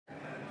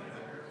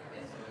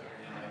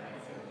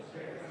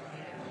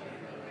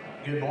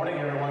Good morning,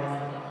 everyone.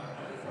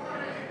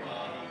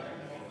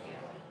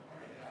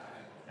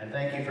 And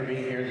thank you for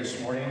being here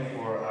this morning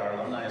for our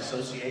Alumni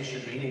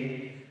Association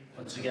meeting.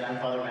 Once again, I'm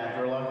Father Matt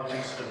Gerlach,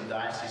 priest of the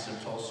Diocese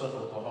of Tulsa,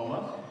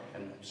 Oklahoma,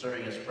 and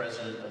serving as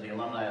president of the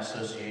Alumni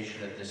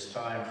Association at this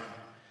time.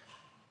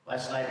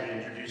 Last night we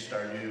introduced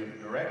our new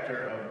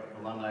director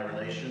of Alumni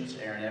Relations,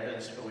 Aaron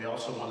Evans, but we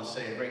also want to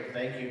say a great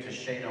thank you to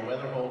Shayna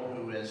Weatherholt,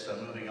 who is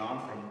moving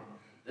on from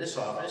this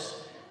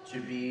office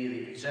to be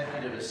the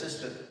executive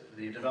assistant to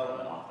the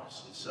development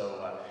office. And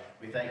so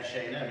we thank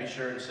Shayna. Be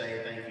sure to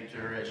say thank you to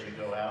her as you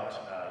go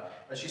out.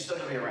 But she's still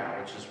going to be around,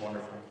 which is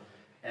wonderful.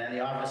 And the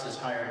office has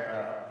hired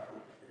a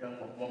young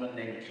woman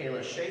named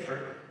Kayla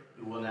Schaefer,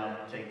 who will now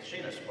take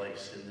Shayna's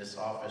place in this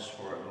office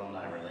for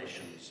Alumni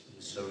Relations.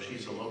 And so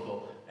she's a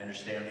local, I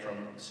understand,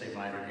 from the Saint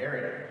Meinrad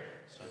area.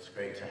 So it's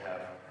great to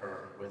have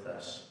her with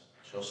us.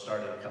 She'll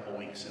start in a couple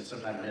weeks, and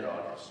sometime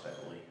mid-August,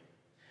 I believe.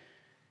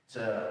 It's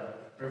a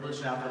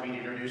privilege now for me to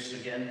introduce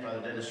again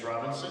Father Denis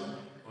Robinson,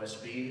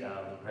 OSB,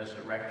 the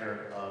President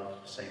Rector of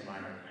Saint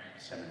Meinrad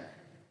Seminary.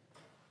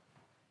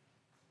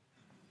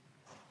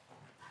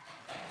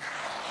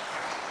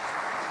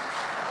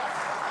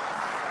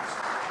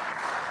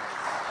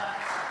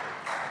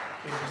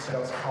 Keep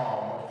yourselves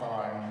calm, we're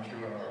fine, you're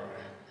doing all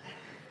right.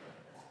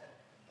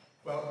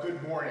 Well,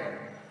 good morning.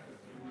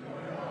 Good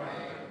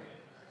morning.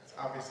 It's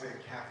obviously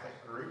a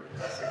Catholic group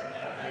sitting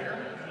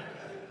here.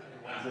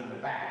 One's in the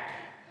back.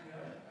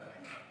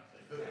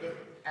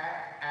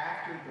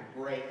 After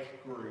the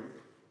break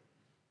group,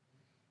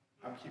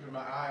 I'm keeping my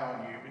eye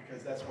on you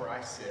because that's where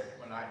I sit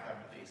when I come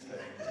to these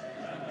things.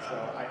 So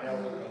I know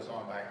what goes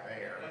on back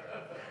there.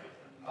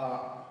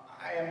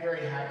 I am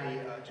very happy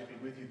to be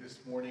with you this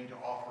morning to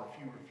offer a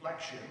few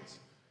reflections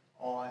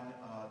on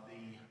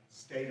the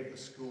state of the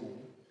school.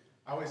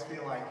 I always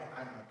feel like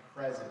I'm the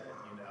president,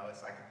 you know,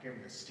 it's like I'm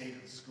giving the state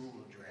of the school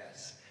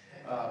address.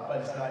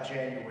 But it's not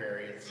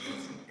January,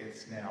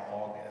 it's now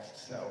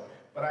August. So,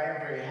 but I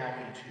am very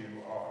happy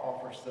to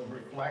offer some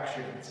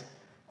reflections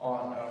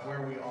on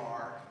where we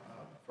are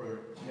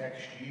for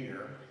next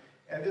year.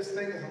 And this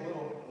thing is a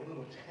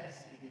little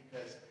testy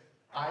because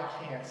I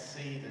can't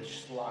see the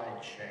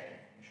slide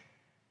change.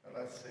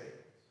 Let's see.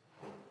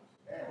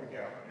 There we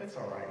go. It's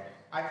all right.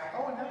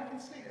 Oh, now I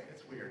can see it.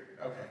 It's weird.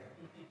 Okay.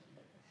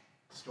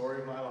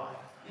 Story of my life.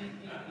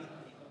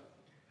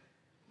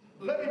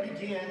 Let me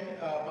begin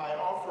by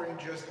offering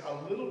just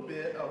a little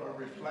bit of a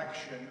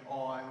reflection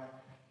on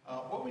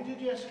what we did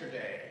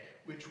yesterday,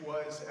 which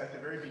was at the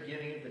very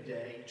beginning of the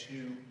day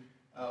to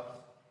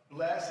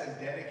bless and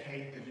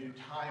dedicate the new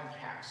time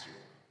capsule.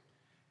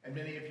 And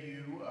many of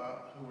you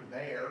who were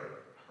there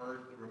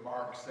heard the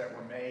remarks that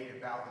were made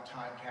about the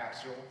time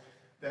capsule,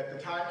 that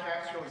the time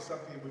capsule is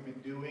something we've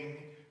been doing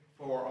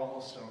for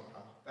almost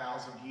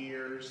 1,000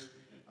 years,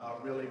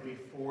 really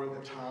before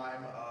the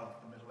time of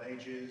the Middle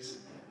Ages.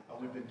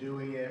 We've been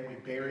doing it. We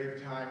bury the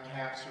time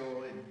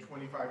capsule. In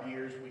 25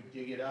 years, we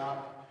dig it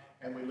up,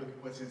 and we look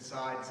at what's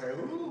inside and say,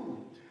 ooh,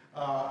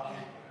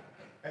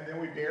 and then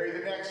we bury the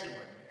next one.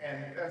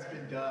 And that's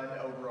been done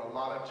over a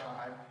lot of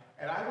time.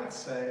 And I would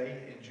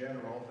say, in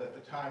general, that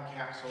the time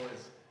capsule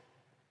is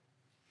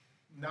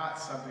not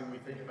something we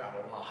think about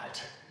a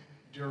lot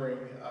during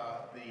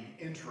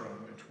the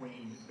interim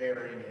between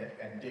burying it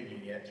and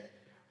digging it.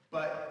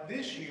 But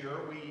this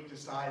year, we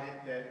decided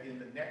that in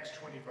the next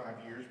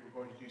 25 years,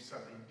 we're going to do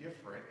something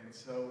different. And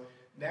so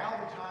now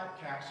the time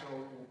capsule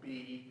will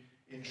be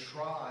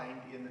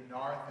enshrined in the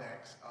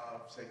narthex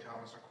of St.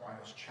 Thomas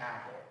Aquinas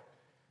Chapel.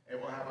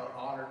 It will have an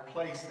honored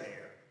place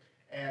there.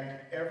 And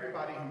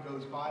everybody who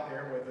goes by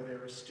there, whether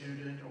they're a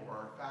student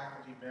or a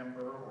faculty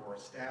member or a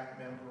staff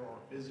member or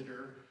a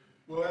visitor,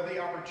 will have the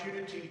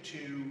opportunity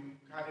to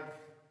kind of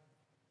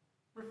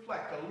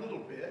reflect a little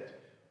bit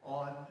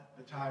on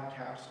the time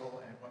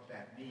capsule and what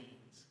that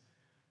means.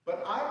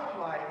 But I would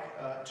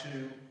like to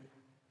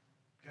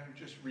kind of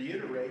just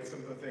reiterate some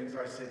of the things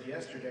I said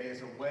yesterday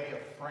as a way of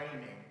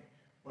framing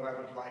what I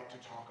would like to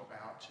talk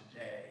about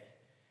today.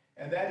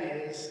 And that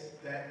is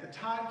that the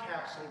time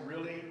capsule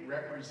really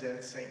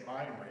represents Saint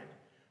Meinrad,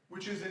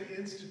 which is an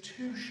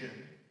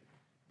institution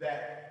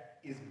that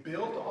is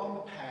built on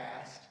the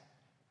past,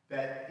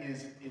 that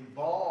is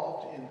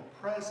involved in the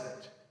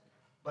present,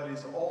 but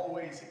is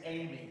always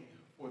aiming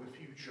for the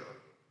future.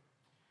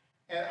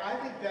 And I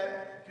think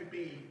that could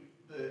be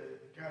the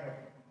kind of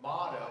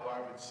motto,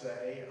 I would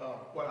say, of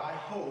what I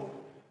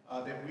hope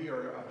that we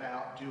are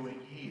about doing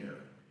here,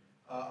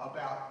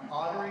 about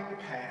honoring the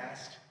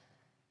past,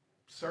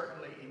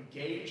 certainly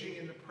engaging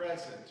in the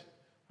present,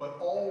 but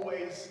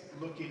always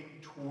looking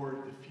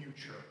toward the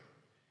future.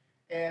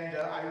 And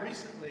I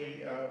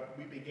recently,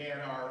 we began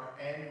our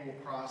annual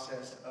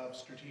process of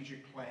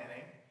strategic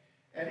planning.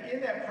 And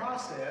in that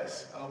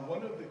process,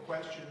 one of the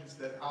questions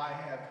that I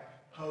have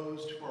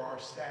posed for our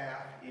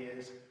staff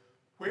is,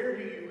 where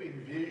do you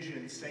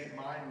envision Saint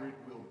Meinrad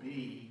will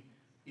be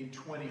in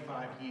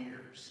 25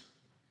 years?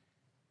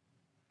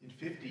 In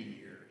 50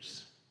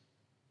 years?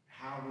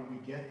 How will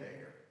we get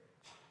there?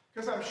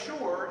 Because I'm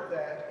sure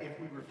that if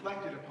we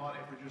reflected upon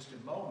it for just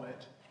a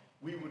moment,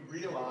 we would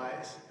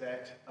realize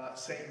that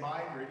Saint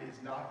Meinrad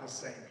is not the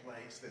same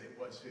place that it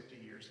was 50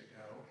 years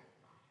ago.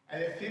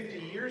 And if 50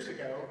 years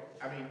ago,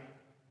 I mean,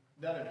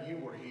 none of you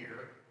were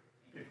here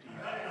 50 years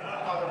ago.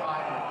 Father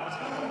Meinrad was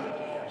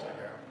 50 years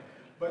ago.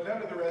 But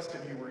none of the rest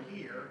of you were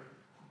here.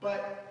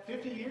 But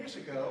 50 years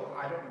ago,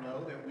 I don't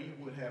know that we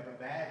would have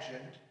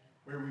imagined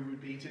where we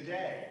would be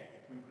today,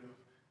 if we would have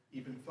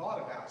even thought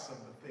about some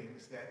of the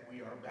things that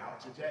we are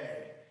about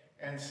today.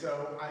 And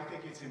so I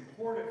think it's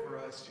important for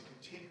us to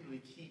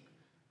continually keep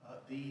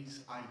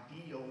these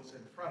ideals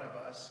in front of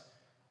us.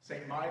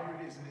 St.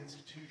 Meinrad is an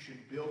institution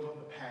built on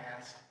the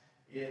past.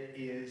 It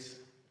is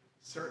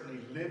certainly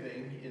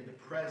living in the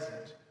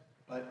present,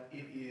 but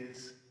it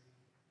is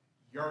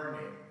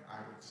yearning, I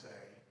would say,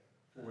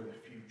 for the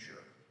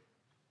future.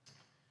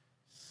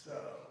 So,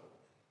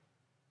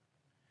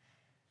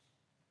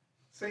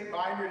 St.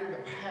 Meinrad in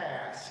the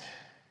past,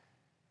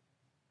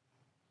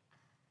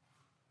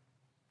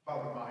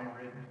 Father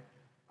Meinrad,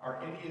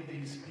 are any of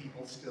these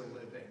people still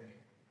living?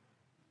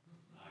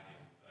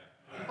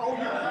 Oh,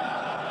 yeah.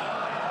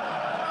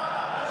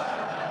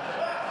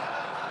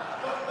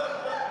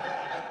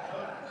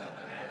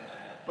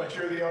 But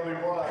you're the only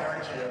one,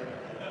 aren't you?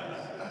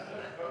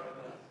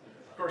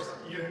 Of course,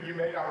 you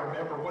may not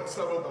remember what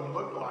some of them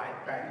looked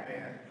like back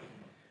then.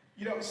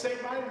 You know, St.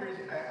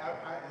 Meinrad,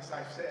 as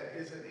I've said,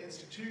 is an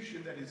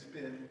institution that has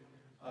been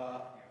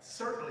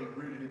certainly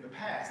rooted in the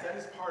past. That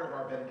is part of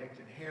our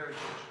Benedictine heritage.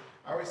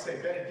 I always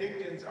say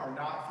Benedictines are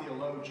not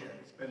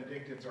theologians.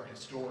 Benedictines are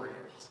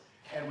historians.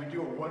 And we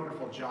do a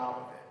wonderful job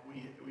of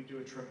it. We do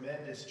a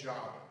tremendous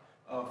job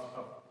of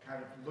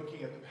kind of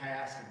looking at the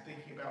past and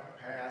thinking about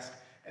the past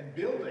and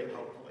building,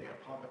 hopefully,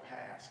 upon the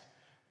past.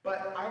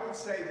 But I would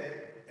say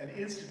that an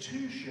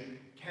institution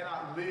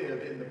cannot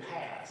live in the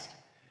past.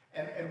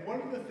 And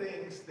one of the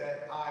things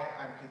that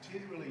I'm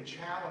continually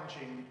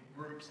challenging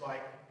groups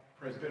like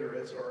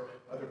Presbyterians or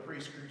other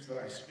priest groups that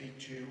I speak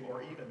to,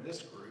 or even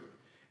this group,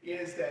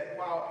 is that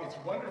while it's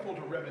wonderful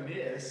to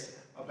reminisce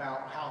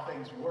about how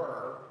things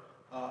were,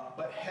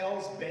 but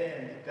Hell's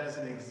Bend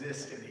doesn't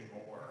exist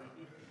anymore.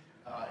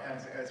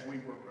 As we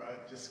were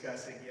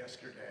discussing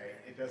yesterday,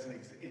 it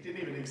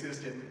didn't even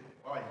exist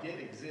well, it did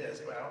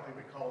exist, but I don't think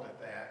we called it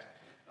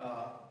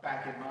that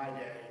back in my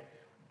day.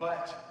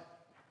 But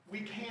we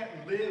can't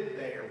live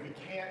there. We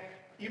can't,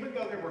 even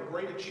though there were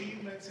great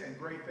achievements and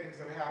great things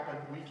that happened,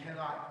 we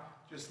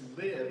cannot just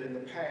live in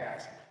the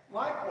past.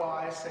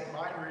 Likewise, St.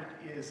 Meinrad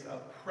is a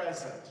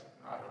present,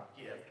 not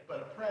a gift, but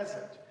a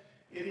present.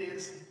 It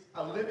is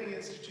a living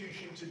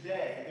institution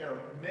today. There are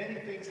many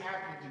things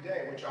happening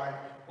today, which I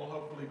will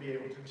hopefully be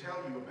able to tell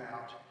you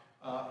about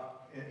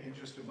in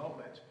just a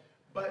moment.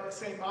 But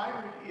St.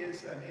 Meinrad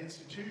is an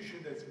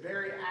institution that's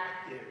very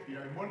active. You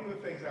know, and one of the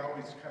things I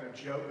always kind of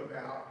joke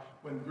about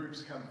when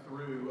groups come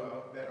through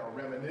that are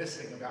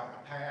reminiscing about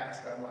the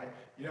past, I'm like,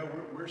 you know,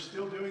 we're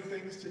still doing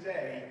things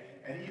today,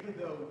 and even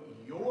though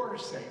your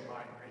St.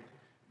 Meinrad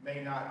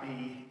may not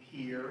be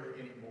here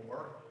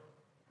anymore,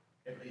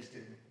 at least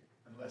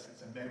unless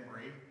it's a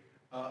memory,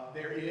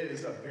 there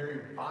is a very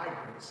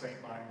vibrant St.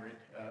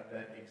 Meinrad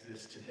that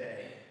exists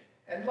today.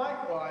 And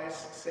likewise,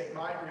 St.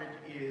 Meinrad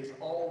is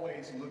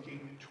always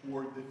looking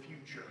toward the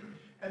future.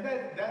 And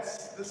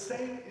that's the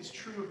same is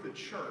true of the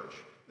church.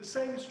 The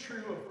same is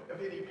true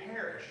of any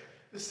parish.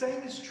 The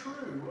same is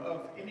true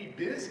of any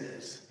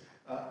business.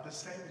 The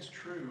same is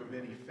true of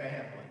any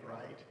family,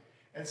 right?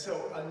 And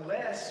so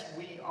unless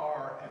we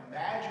are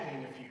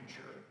imagining a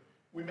future,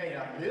 we may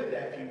not live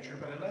that future,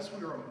 but unless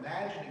we are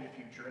imagining a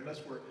future,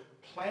 unless we're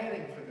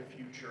planning for the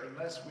future,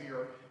 unless we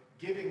are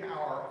giving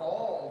our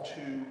all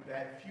to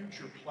that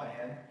future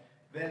plan,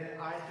 then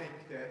I think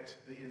that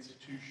the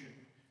institution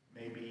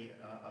may be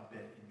a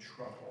bit in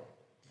trouble.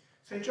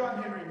 St.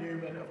 John Henry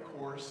Newman, of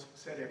course,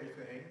 said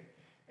everything,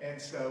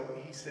 and so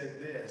he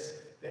said this,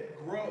 that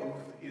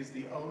growth is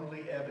the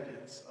only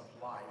evidence of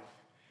life.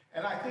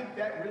 And I think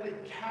that really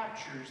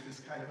captures this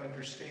kind of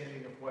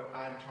understanding of what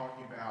I'm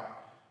talking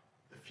about,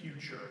 the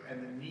future,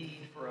 and the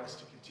need for us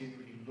to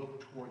continually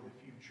look toward the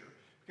future.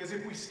 Because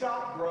if we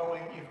stop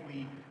growing, if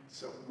we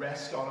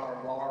rest on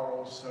our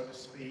laurels, so to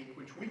speak,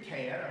 which we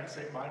can, I would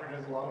say Meinrad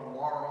has a lot of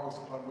laurels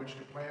upon which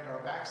to plant our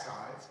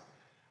backsides,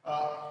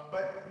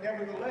 but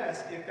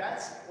nevertheless, if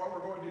that's what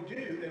we're going to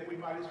do, then we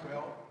might as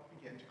well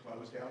begin to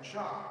close down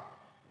shop.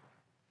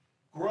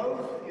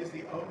 Growth is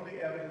the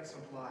only evidence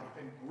of life,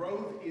 and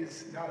growth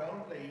is not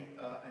only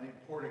an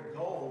important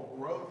goal,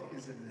 growth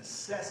is a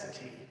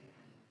necessity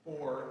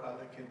for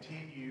the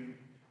continued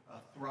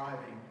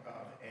thriving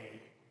of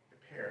a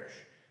parish,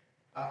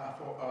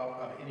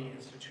 of any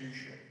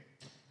institution.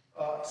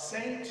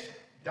 Saint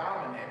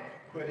Dominic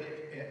put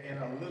it in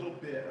a little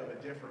bit of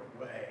a different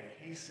way.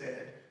 He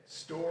said,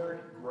 stored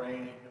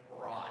grain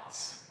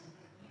rots.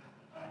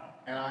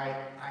 And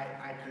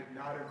I could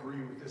not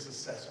agree with this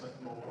assessment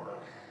more.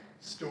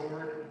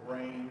 Stored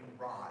grain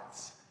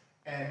rots.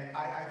 And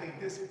I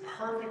think this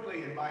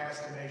perfectly, in my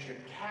estimation,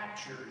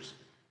 captures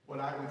what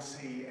I would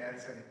see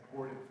as an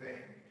important thing.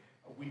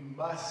 We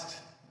must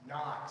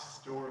not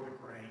store the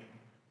grain.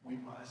 We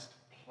must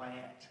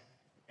plant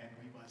and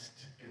we must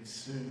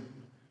consume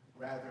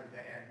rather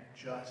than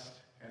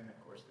just, and of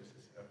course this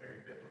is a very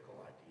biblical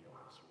ideal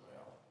as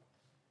well.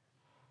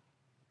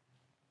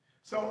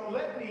 So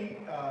let me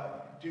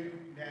do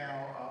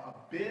now a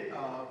bit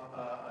of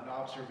an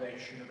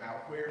observation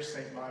about where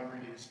Saint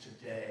Meinrad is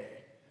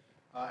today.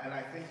 And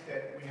I think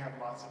that we have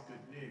lots of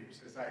good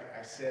news. As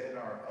I said in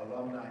our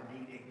alumni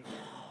meeting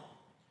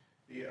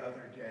the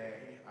other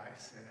day, I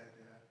said,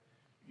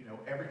 you know,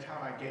 every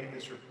time I gave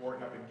this report,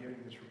 and I've been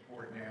giving this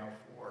report now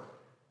for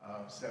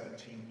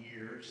 17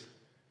 years,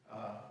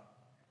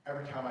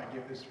 every time I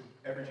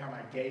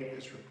gave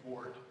this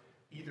report,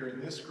 either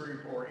in this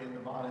group or in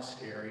the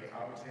monastery,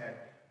 I always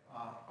had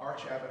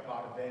Archabbot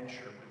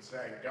Bonaventure would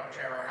say, "Don't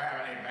you ever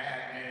have any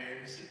bad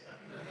news?"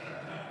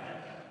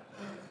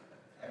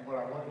 And what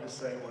I wanted to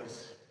say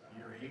was,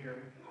 "You're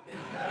here."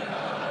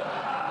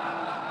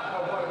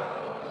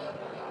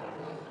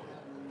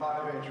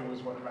 Bonaventure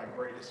was one of my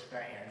greatest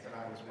fans, and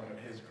I was one of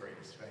his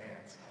greatest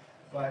fans.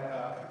 But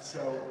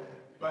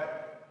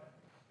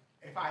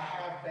if I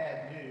have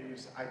bad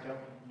news, I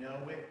don't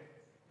know it,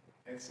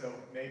 and so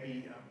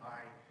maybe my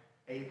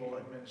able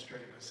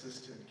administrative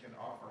assistant can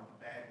offer the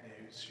bad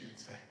news. She would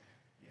say,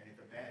 "Yeah,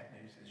 the bad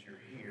news is you're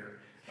here."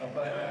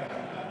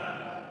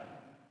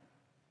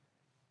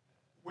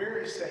 Where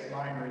is Saint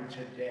Meinrad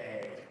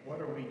today?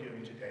 What are we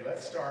doing today?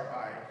 Let's start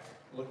by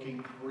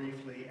looking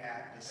briefly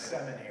at the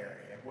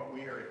seminary and what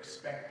we are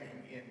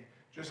expecting in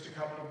just a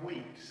couple of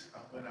weeks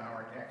when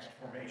our next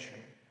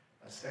formation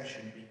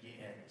session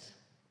begins.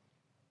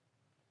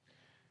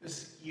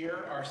 This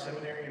year, our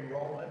seminary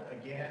enrollment,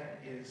 again,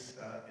 is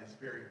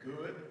very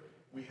good.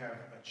 We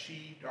have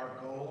achieved our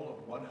goal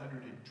of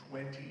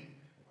 120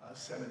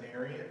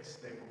 seminarians.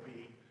 They will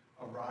be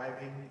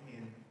arriving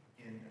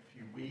in a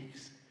few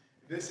weeks.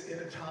 This in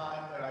a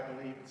time that I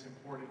believe it's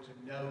important to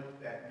note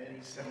that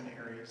many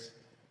seminaries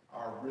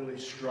are really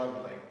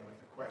struggling with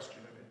the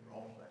question of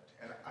enrollment.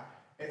 And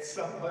at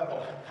some level,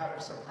 I'm kind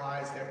of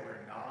surprised that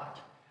we're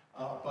not,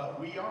 but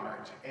we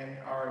aren't. And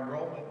our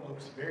enrollment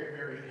looks very,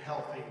 very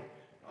healthy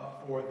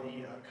for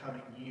the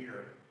coming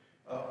year.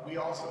 We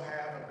also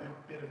have a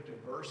good bit of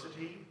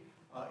diversity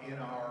in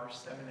our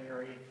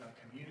seminary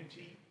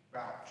community,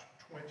 about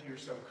 20 or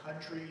so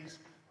countries,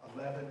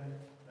 11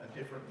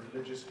 different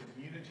religious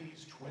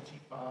communities,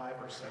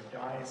 25 or so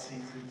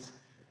dioceses,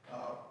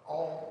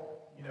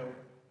 all, you know,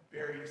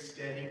 very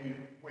steady.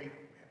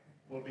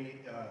 We'll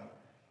be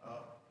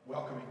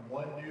welcoming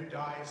one new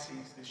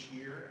diocese this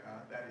year,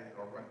 that is,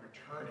 or one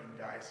returning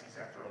diocese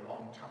after a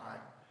long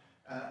time,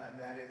 and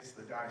that is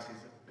the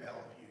Diocese of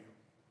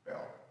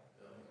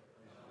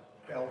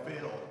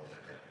Belleville.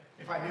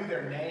 If I knew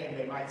their name,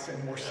 they might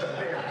send more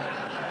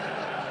seminarians.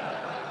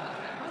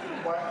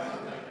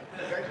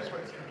 That just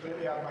went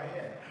completely out of my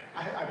head.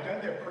 I've done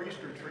their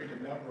priest retreat a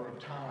number of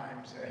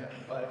times,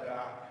 but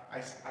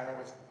I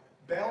always,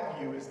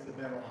 Bellevue is the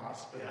mental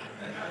hospital.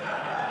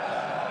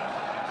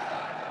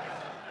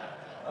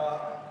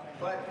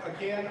 But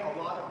again, a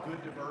lot of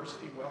good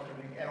diversity,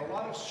 welcoming, and a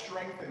lot of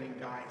strengthening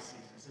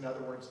dioceses. In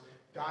other words,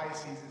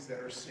 dioceses that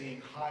are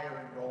seeing higher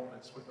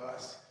enrollments with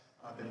us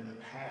than in the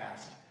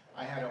past.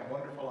 I had a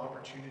wonderful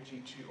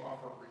opportunity to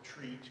offer a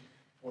retreat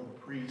for the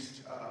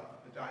priests of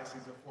the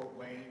Diocese of Fort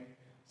Wayne,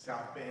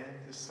 South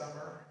Bend this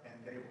summer,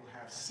 and they will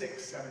have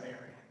 6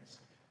 seminarians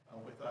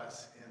with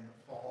us in the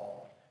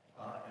fall,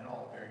 and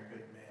all very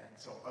good men.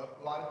 So a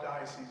lot of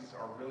dioceses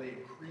are really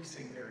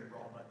increasing their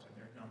enrollment and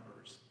their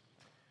numbers.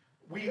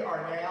 We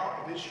are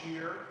now, this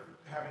year,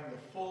 having the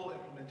full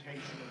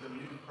implementation of the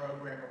new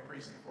program of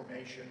priestly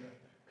formation,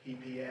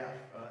 PPF,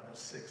 the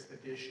 6th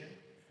edition.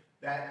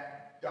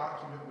 That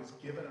document was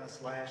given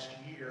us last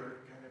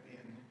year, kind of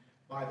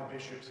by the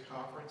Bishops'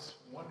 Conference.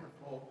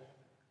 Wonderful,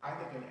 I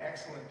think an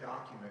excellent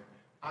document.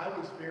 I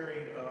was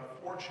very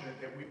fortunate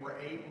that we were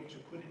able to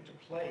put into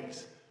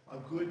place a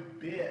good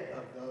bit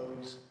of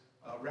those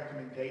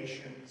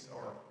recommendations,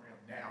 or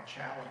now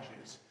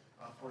challenges,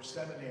 for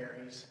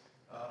seminaries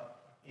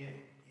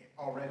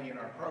already in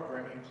our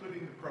program,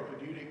 including the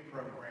propedeutic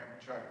program,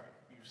 which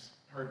you've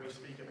heard me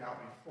speak about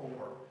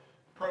before.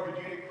 The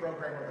propedeutic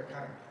program, or the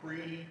kind of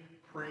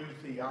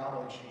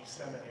pre-theology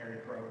seminary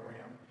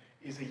program,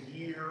 is a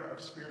year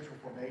of spiritual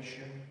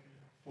formation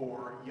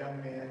for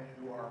young men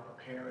who are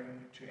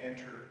preparing to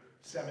enter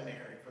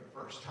seminary for the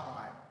first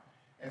time.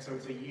 And so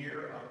it's a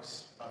year of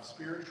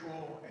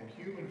spiritual and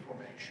human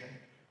formation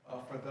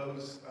for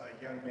those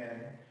young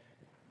men.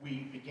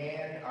 We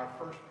began our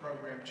first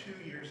program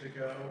 2 years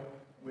ago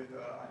with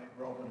an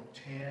enrollment of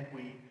 10.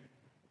 We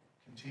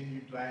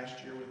continued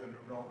last year with an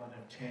enrollment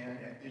of 10,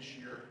 and this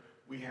year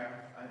we have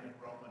an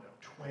enrollment of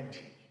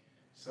 20.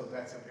 So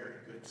that's a very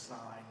good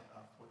sign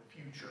for the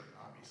future.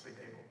 Obviously,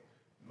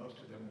 most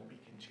of them will be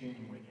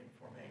continuing in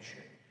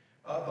formation.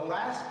 The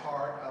last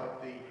part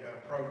of the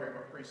program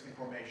of priestly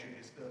formation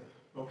is the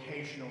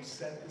vocational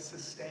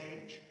synthesis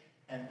stage,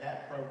 and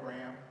that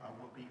program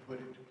will be put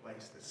into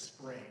place this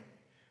spring.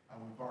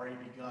 We've already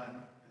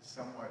begun the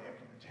somewhat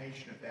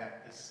implementation of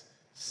that this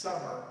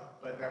summer,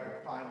 but that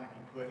will finally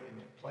be put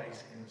into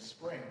place in the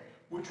spring,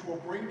 which will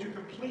bring to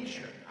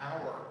completion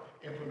our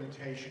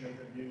implementation of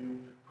the new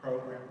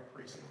program of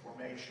precinct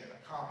formation,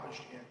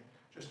 accomplished in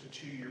just a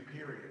 2-year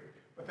period.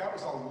 But that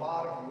was a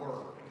lot of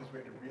work because we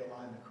had to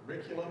realign the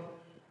curriculum,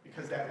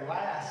 because that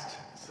last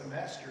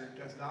semester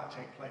does not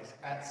take place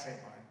at Saint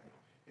Meinrad.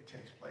 It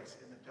takes place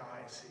in the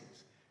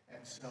diocese.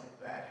 And so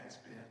that has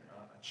been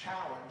a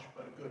challenge,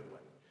 but a good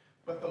one.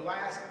 But the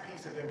last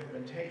piece of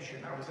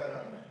implementation, I was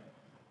at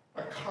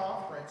a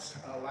conference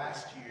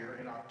last year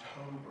in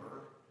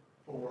October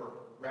for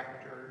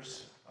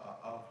rectors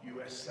of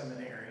U.S.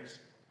 seminaries,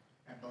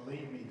 and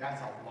believe me,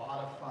 that's a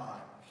lot of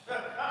fun.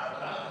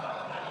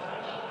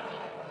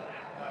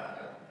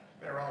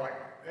 They're all like,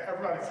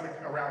 everybody's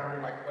looking around the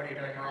room like, what are you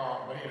doing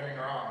wrong? What are you doing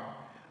wrong?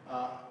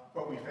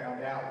 What we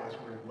found out was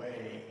we're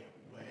way,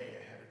 way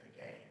ahead of the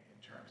game in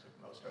terms of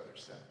most other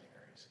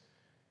seminaries.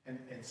 And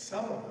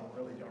some of them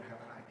really don't have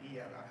an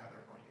idea about how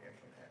they're going to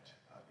implement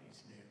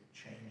these new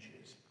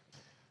changes.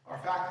 Our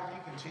faculty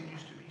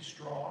continues to be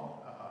strong.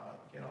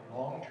 Again, a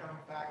long-term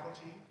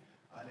faculty,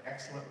 an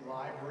excellent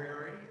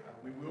library.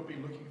 We will be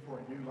looking for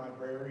a new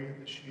librarian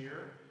this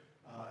year.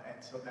 And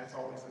so that's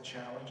always a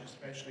challenge,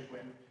 especially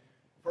when,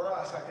 for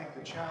us, I think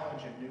the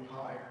challenge in new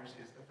hires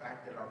is the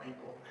fact that our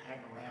people hang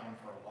around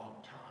for a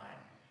long time.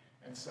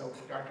 And so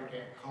Dr.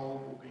 Dan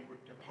Cole will be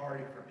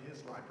departing from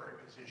his library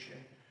position,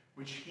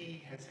 which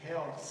he has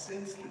held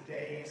since the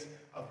days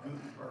of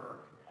Gutenberg.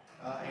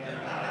 And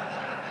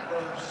the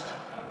first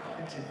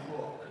printed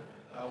book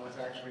was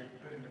actually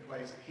put into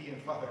place. He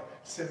and Father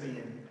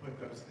Simeon put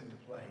those into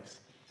place.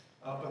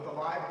 But the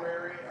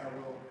library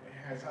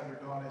has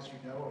undergone, as you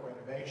know, a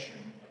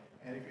renovation.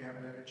 And if you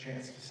haven't had a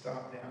chance to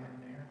stop down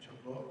in there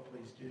to look,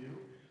 please do.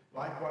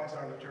 Likewise,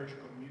 our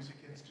Liturgical Music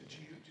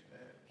Institute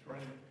is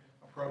running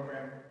a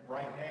program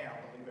right now,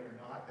 believe it or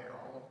not. They're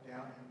all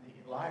down in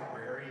the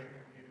library in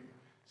their new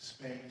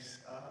space,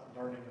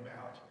 learning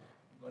about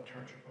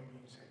liturgical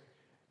music.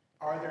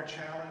 Are there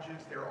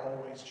challenges? There are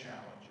always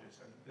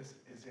challenges, and this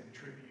is in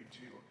tribute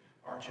to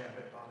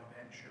Archabbot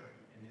Bonaventure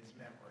in his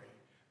memory.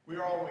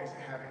 We're always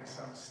having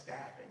some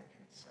staffing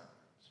concerns.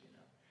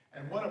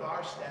 And one of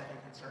our staffing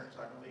concerns,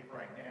 I believe,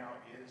 right now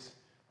is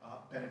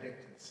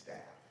Benedictine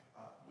staff.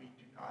 We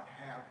do not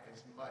have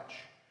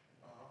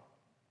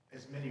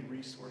as many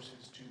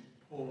resources to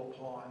pull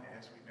upon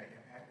as we may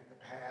have had in the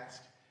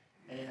past.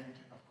 And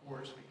of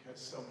course, because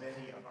so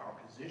many of our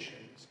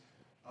positions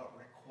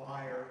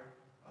require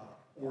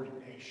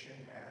ordination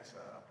as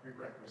a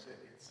prerequisite,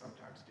 it's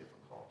sometimes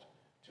difficult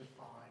to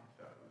find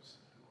those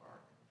who are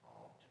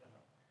involved,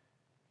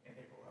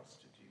 enable us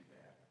to do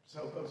that.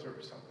 So those are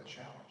some of the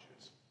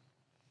challenges.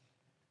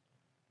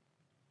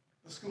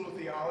 The School of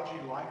Theology,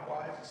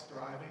 likewise, is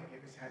thriving.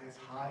 It has had its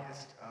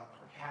highest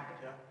per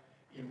capita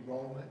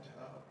enrollment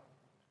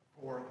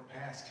for the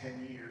past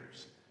 10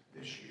 years.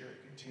 This year,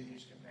 it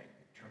continues to make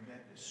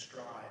tremendous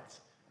strides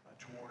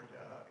toward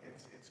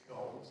its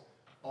goals.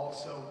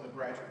 Also, the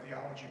graduate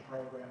theology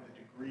program, the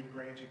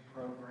degree-granting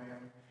program,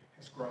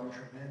 has grown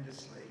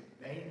tremendously,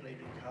 mainly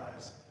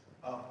because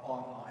of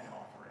online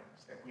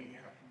offerings, that we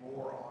have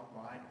more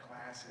online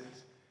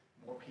classes,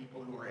 more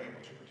people who are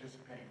able to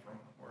participate from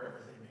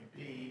wherever they may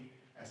be,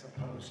 as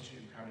opposed to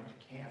coming to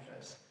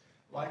campus.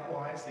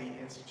 Likewise, the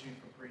Institute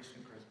for Priests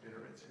and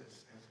Presbyterates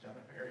has done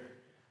a very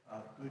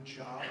good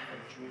job.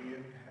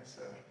 Julian has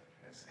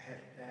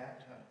headed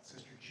that.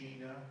 Sister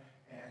Gina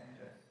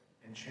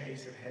and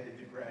Chase have headed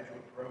the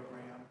graduate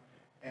program.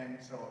 And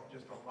so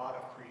just a lot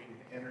of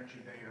creative energy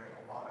there and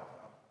a lot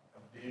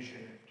of vision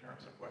in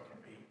terms of what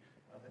can be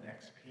the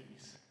next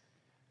piece.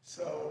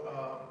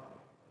 So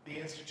the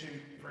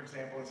Institute, for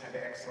example, has had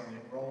excellent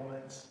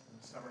enrollments.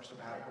 The summer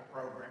sabbatical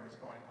program is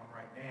going on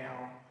right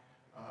now.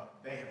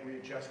 They have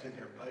readjusted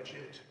their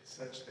budget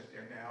such that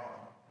they're now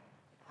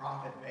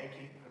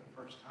profit-making for the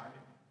first time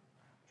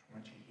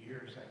in 20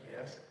 years, I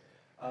guess.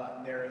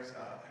 There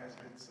has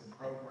been some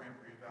program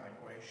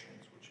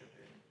reevaluations which have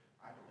been,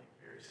 I believe,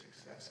 very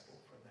successful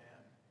for them.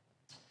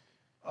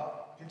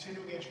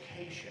 Continuing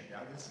education.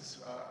 Now, this is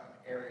an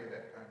area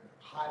that I'm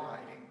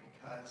highlighting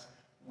because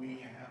we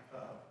have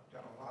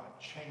done a lot of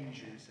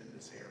changes in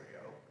this area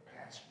over the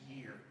past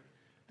year.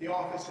 The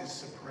office is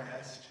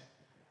suppressed,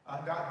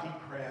 not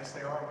depressed.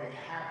 They are very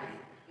happy,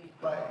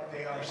 but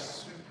they are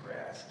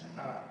suppressed.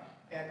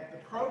 And the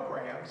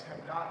programs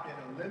have not been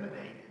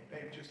eliminated.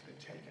 They've just been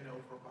taken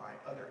over by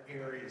other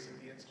areas of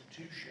the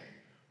institution,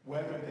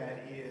 whether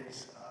that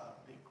is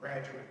the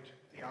graduate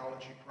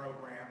theology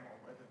program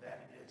or whether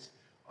that is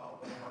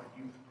one of our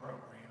youth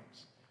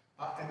programs.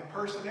 And the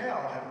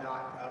personnel have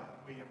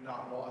not, we have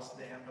not lost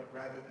them, but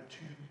rather the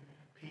two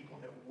people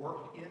that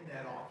worked in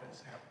that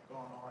office have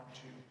gone on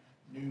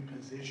to new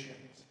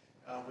positions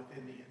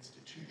within the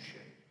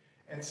institution.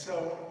 And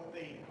so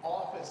the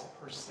office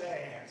per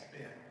se has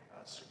been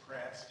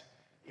suppressed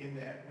in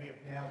that we have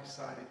now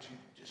decided to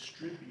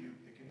distribute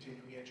the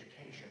continuing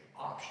education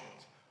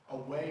options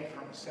away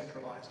from a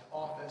centralized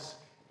office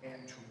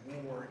and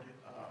toward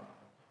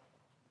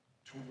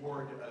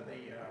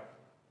the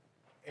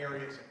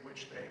areas in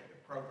which the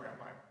program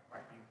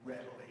might be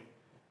readily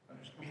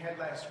understood. We had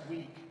last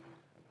week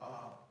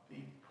the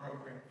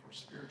program for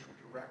spiritual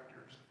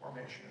directors, the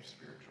formation of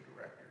spiritual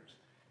directors,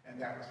 and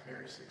that was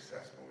very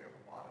successful. We have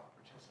a lot of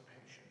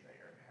participation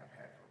there and have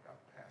had for about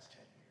the past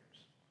 10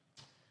 years.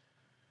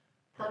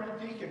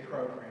 Permanent Deacon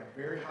Program,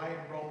 very high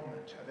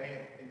enrollment.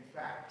 They, in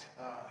fact,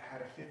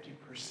 had a 50%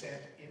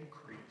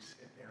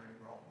 increase in their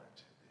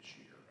enrollment this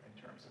year in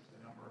terms of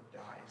the number of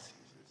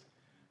dioceses.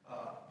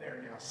 There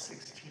are now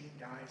 16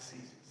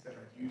 dioceses that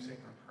are using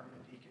our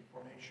Permanent Deacon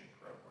Formation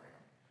Program.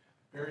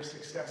 Very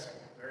successful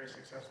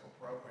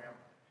program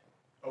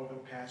over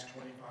the past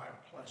 25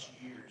 plus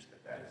years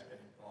that has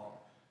been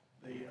involved.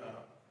 The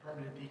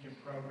Permanent Deacon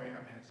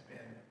Program has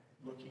been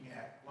looking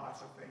at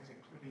lots of things,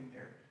 including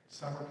their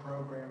summer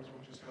programs,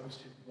 which has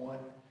hosted one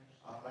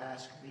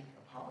last week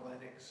of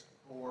homiletics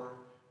for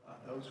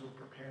those who are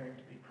preparing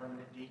to be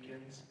permanent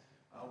deacons.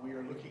 We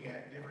are looking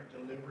at different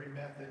delivery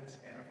methods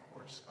and, of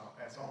course,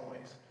 as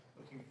always,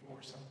 looking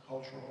for some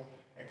cultural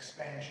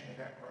expansion of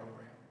that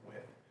program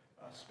with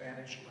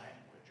Spanish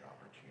language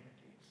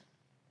opportunities.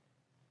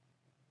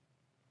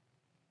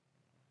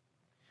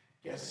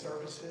 Guest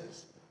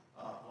services,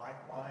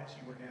 likewise,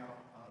 you are now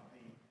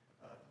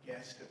the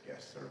guest of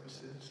guest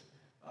services,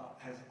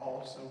 has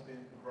also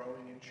been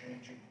growing and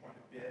changing quite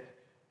a bit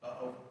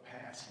over the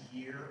past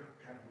year,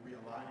 kind of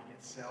realigning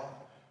itself.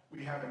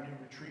 We have a new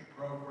retreat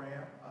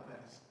program that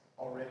is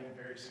already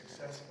very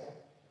successful.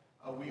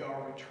 We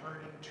are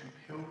returning to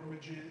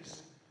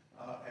pilgrimages.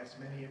 As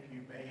many of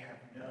you may have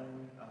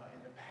known,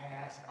 in the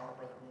past, our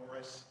Brother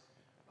Morris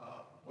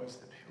was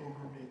the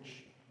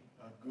pilgrimage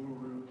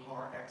guru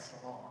par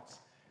excellence.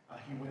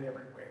 He went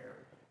everywhere.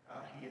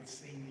 He had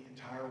seen the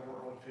entire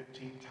world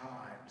 15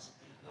 times.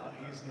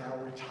 He is now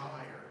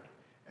retired.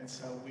 And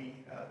so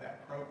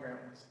that program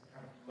was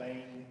kind of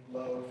laying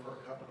low for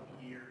a couple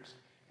of years.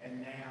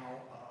 And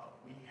now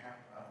we have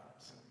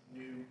some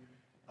new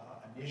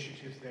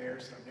initiatives there.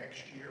 So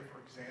next year, for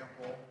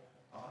example,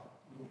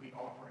 we will be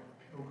offering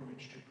a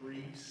pilgrimage to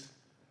Greece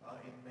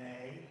in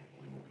May.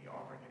 We will be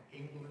offering an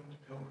England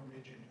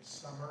pilgrimage in the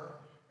summer,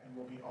 and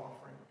we'll be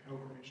offering a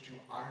pilgrimage to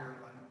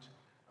Ireland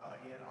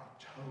in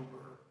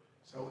October.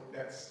 So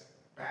that's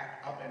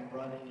back up and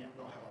running, and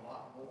we'll have a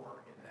lot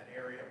more in that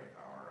area with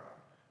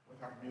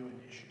our new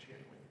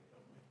initiative with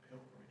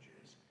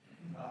pilgrimages.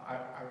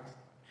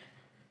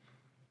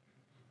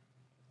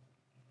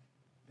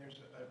 There's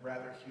a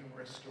rather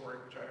humorous story,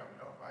 which I don't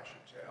know if I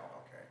should tell.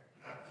 Okay.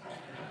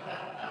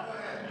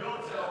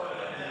 Don't tell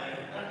it.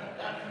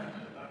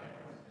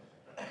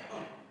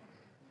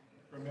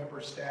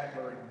 Remember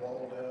Stadler and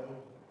Waldo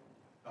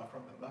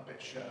from the Muppet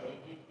Show?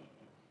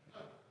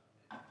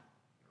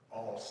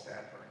 All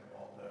Stadler and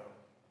Waldo.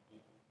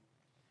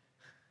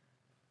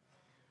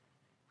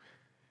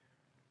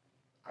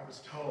 I was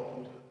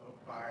told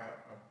by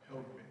a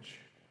pilgrimage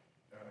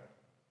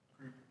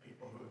group of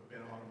people who have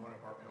been on one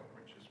of our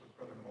pilgrimages with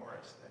Brother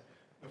Morris that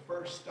the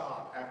first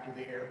stop after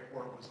the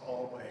airport was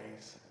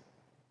always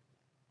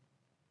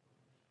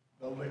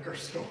the liquor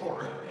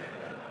store.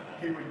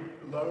 He would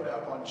load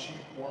up on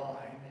cheap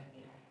wine,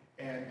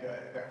 and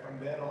that from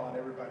then on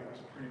everybody was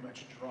pretty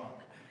much drunk.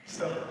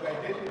 So they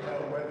didn't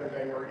know whether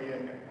they were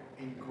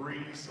in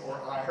Greece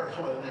or Ireland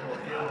or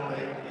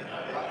Italy,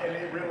 and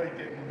it really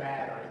didn't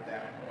matter at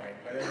that point,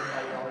 but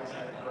everybody always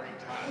had a great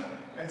time.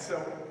 And so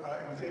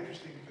it was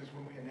interesting because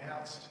when we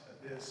announced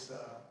this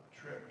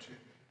trip to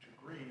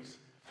Greece,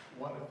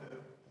 one of the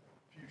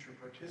future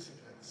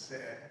participants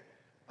said,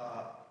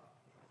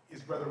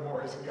 is Brother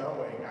Morris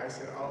going? I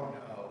said, oh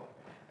no.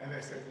 And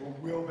they said, well,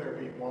 will there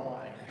be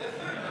wine? I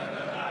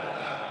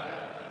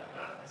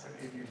said,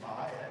 if you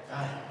buy it.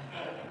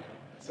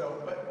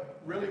 So,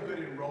 but really good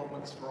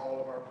enrollments for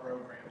all of our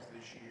programs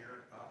this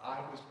year.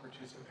 I was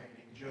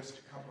participating just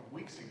a couple of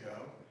weeks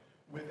ago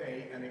with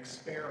an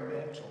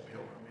experimental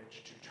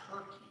pilgrimage to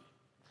Turkey.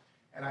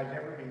 And I'd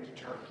never been to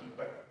Turkey,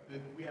 but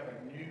we have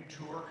a new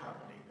tour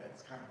company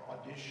that's kind of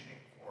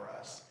auditioning for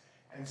us.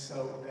 And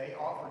so they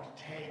offered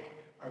to take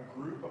a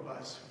group of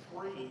us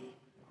free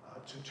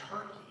to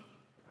Turkey.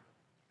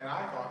 And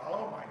I thought,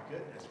 oh my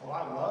goodness, well,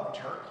 I love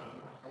Turkey.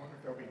 I wonder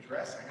if there'll be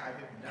dressing. I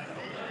didn't know.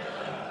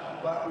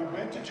 But we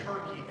went to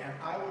Turkey, and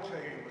I will tell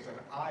you, it was an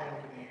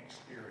eye-opening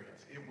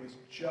experience. It was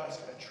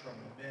just a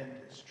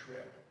tremendous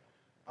trip.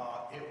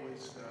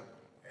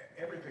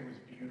 Everything was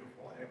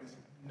beautiful, and it was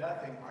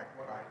nothing like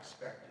what I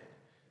expected.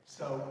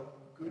 So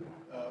good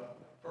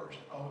first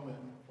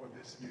omen for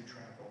this new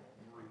travel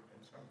group,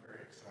 and so I'm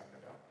very excited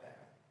about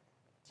that.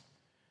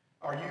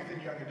 Our youth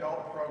and young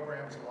adult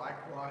programs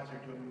likewise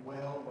are doing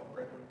well.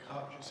 Redwood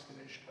Cup just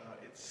finished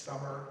its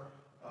summer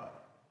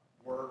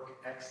work,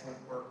 excellent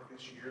work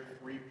this year.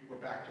 We're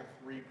back to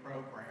 3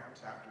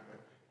 programs after the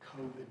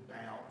COVID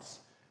bounce.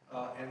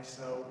 And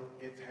so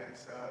it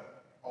has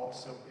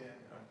also been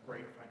a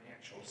great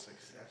financial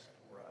success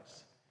for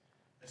us.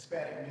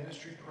 Hispanic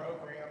ministry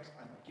programs,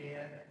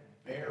 again,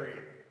 very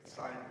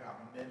excited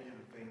about many of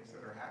the things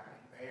that are happening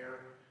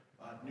there.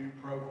 New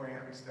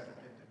programs that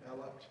have been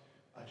developed.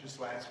 Just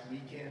last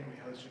weekend, we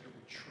hosted a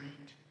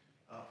retreat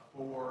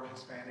for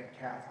Hispanic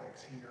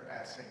Catholics here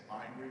at Saint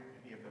Meinrad.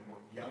 Many of them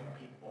were young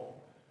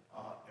people,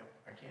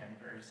 again,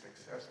 very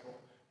successful.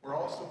 We're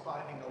also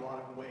finding a lot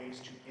of ways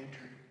to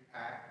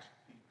interact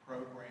the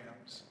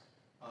programs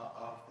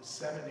of the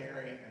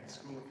seminary and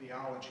School of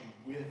Theology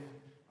with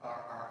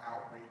our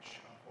outreach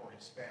for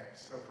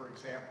Hispanics. So for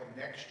example,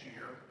 next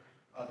year,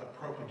 the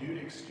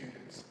propedeutic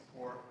students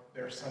for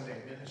their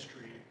Sunday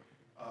ministry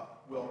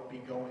will be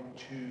going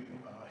to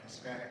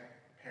Hispanic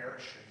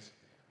parishes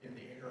in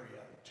the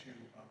area to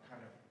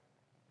kind of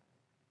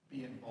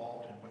be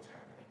involved in what's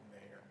happening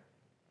there.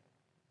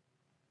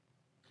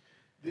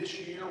 This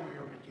year we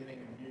are beginning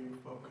a new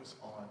focus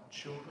on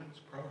children's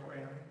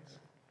programs.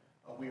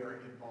 We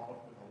are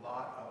involved with a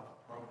lot of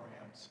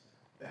programs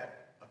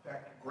that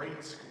affect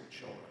grade school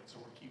children, so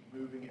we keep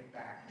moving it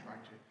back,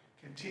 trying to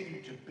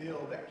continue to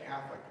build that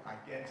Catholic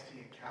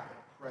identity and Catholic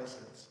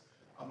presence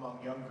among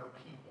younger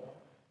people.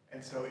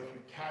 And so if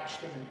you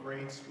catch them in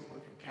grade school,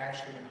 if you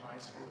catch them in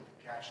high school, if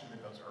you catch them in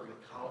those early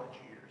college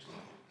years,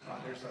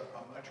 there's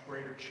a much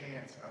greater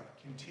chance of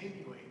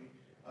continuing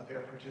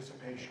their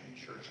participation in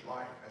church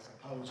life as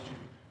opposed to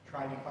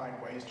trying to find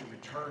ways to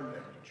return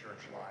them to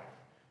church life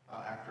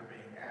after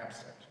being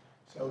absent.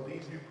 So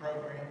these new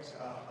programs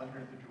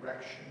under the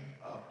direction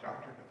of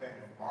Dr.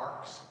 Nathaniel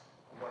Marks,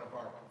 one of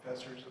our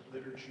professors of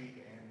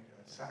liturgy and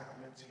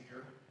sacraments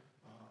here,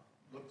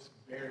 looks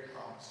very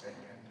promising,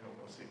 and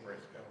we'll see where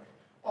it's going.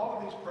 All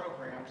of these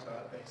programs,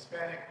 the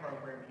Hispanic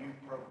program, youth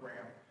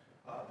program,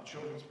 the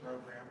children's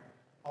program,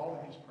 all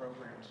of these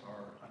programs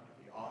are under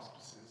the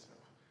auspices of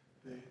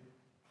the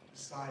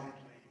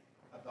decidedly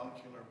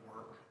avuncular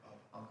work of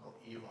Uncle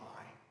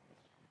Eli.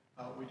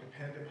 We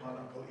depend upon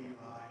Uncle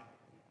Eli,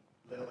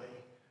 Lily,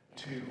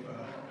 to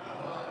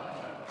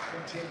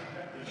continue,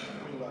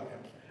 we love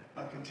him,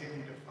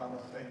 continue to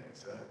funnel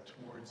things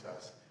towards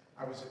us.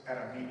 I was at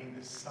a meeting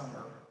this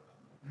summer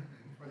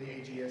for the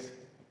AGS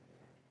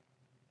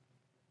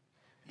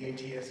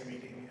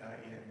meeting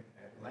in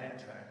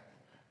Atlanta.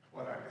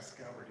 What I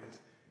discovered is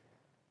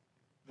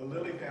the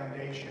Lilly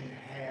Foundation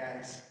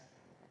has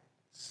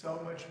so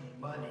much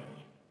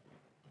money,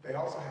 but they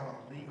also have a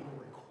legal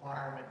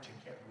requirement to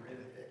get rid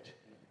of it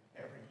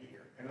every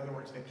year. In other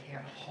words, they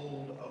can't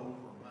hold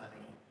over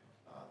money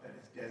that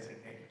is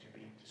designated to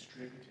be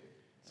distributed.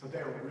 So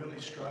they're really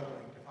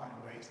struggling to find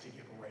ways to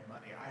give away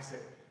money. I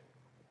said,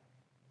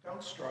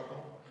 don't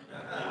struggle.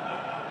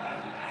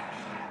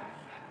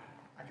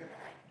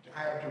 I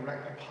have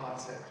direct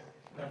deposit.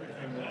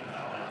 Everything will be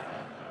fine.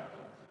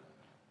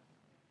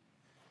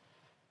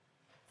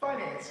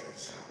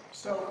 Finances.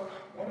 So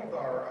one of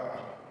our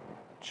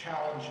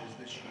challenges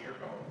this year,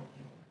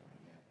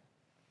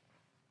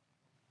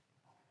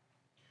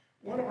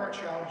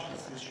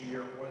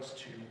 was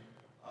to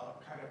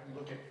kind of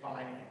look at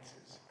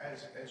finances.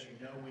 As you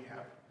know, we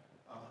have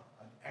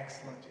an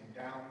excellent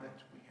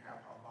endowment. We have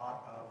a lot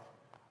of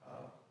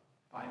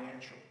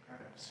financial kind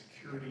of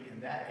security in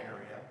that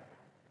area.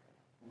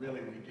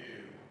 Really, we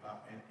do,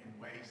 in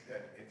ways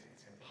that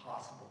it's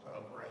impossible to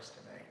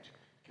overestimate,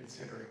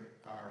 considering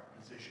our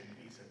position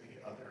vis-a-vis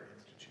other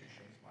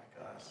institutions like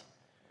us.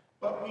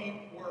 But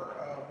we were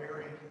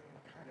very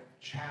kind of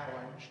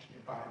challenged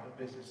by the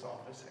business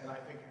office, and I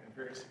think in a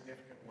very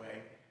significant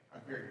way, a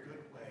very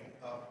good way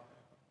of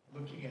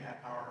looking at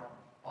our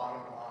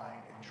bottom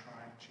line and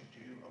trying to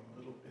do a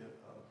little bit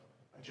of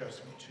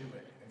adjustment to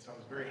it. And so I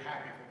was very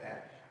happy for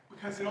that,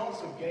 because it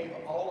also gave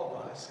all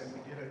of us, and we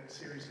did a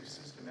series of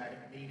systematic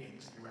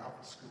meetings throughout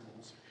the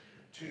schools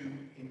to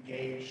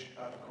engage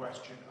the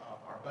question of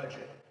our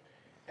budget.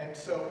 And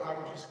so I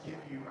will just give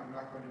you, I'm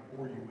not going to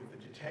bore you with the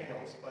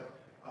details, but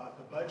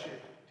the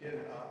budget did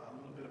a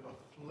little bit of a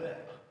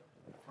flip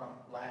from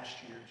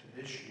last year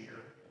to this year,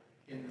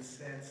 in the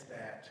sense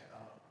that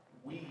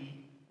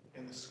we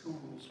in the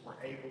schools were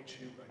able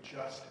to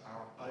adjust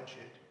our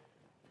budget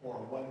for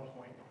a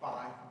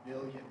 $1.5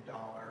 million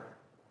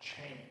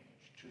change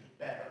to the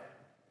better.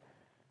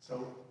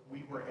 So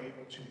we were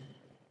able to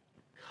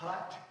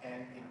cut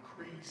and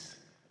increase,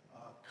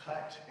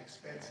 cut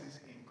expenses,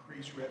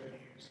 increase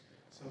revenues,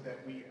 so that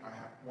we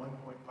have $1.5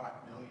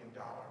 million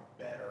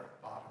better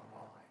bottom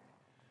line.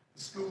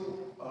 The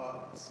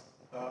schools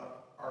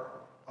are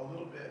a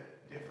little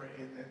bit different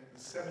in that the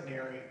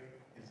seminary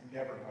is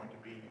never going to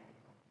be,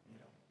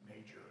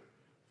 major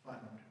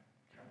fund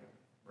kind of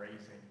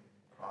raising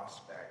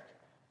prospect.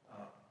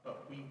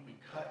 But we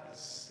cut the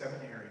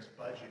seminary's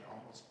budget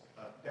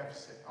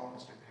deficit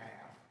almost in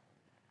half.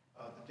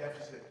 The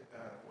deficit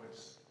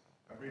was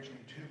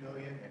originally $2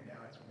 million, and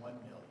now it's $1 million.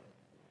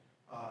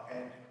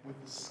 And with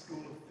the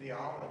School of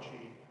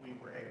Theology, we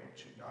were able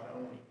to not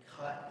only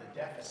cut the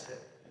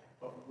deficit,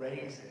 but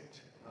raise it.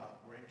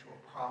 We're into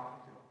a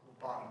profitable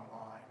bottom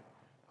line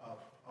of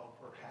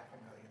over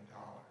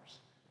 $500,000.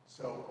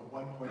 So a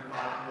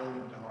 $1.5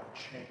 million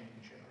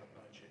change in our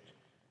budget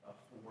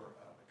for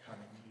the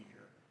coming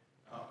year.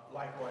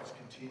 Likewise,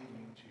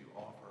 continuing to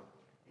offer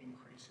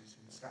increases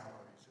in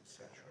salaries,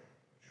 etc.,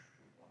 which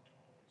we want to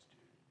always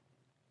do.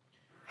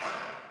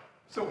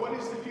 So what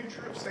is the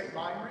future of Saint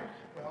Meinrad?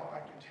 Well,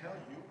 I can tell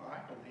you,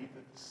 I believe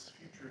that the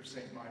future of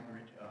Saint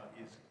Meinrad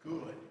is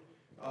good.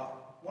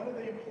 One of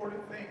the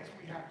important things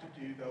we have to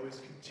do, though,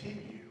 is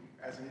continue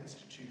as an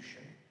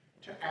institution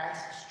to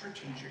ask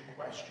strategic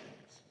questions.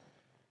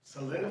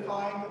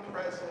 Solidifying the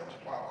present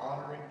while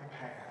honoring the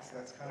past.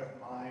 That's kind of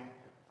my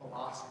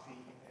philosophy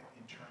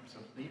in terms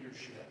of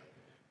leadership.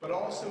 But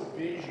also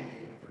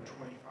visioning for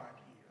 25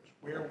 years.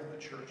 Where will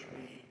the church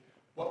be?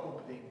 What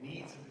will be the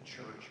needs of the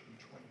church in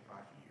 25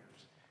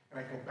 years? And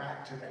I go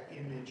back to that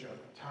image of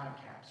the time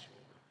capsule.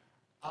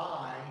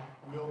 I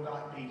will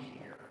not be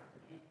here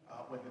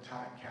when the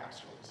time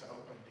capsule is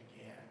opened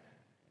again.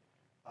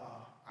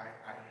 I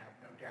have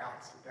no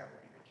doubts that that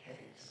will be the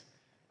case.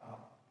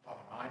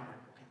 Father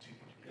Meinrad will continue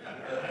to be here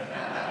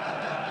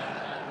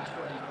in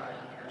 25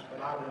 years, but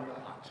I will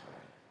not.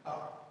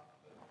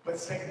 But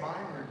Saint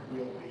Meinrad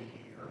will be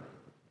here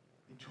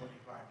in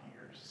 25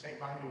 years. Saint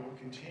Meinrad will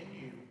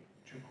continue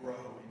to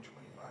grow in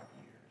 25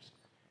 years.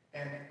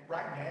 And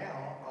right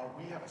now,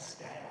 we have a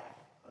staff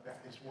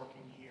that is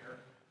working here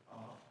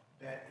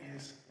that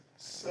is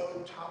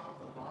so top of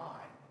the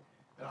line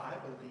that I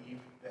believe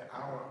that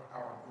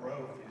our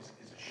growth is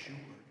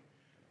assured.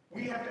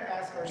 We have to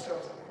ask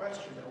ourselves the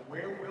question, though,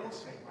 where will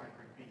Saint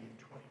Meinrad be in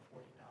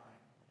 2049?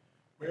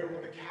 Where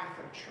will the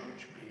Catholic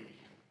Church be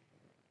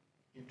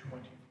in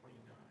 2049?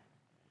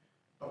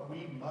 But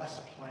we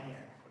must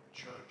plan for the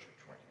church of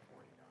 2049.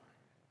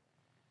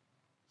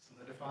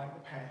 Solidifying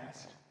the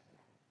past,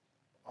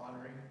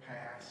 honoring the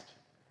past,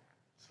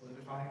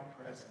 solidifying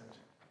the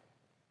present,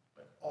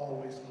 but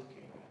always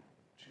looking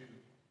to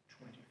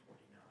 2049.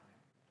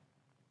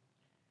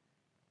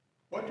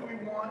 What do we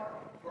want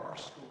for our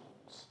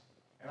schools?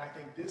 And I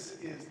think this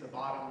is the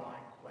bottom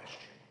line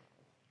question.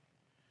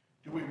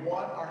 Do we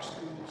want our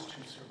schools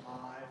to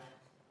survive,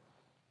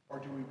 or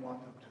do we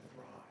want them to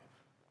thrive?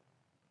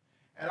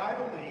 And I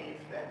believe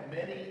that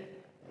many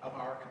of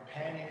our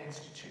companion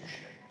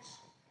institutions,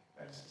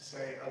 that is to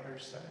say other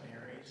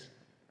seminaries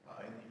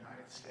in the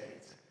United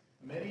States,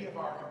 many of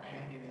our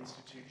companion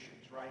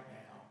institutions right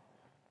now,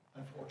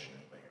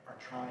 unfortunately, are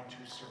trying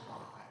to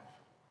survive.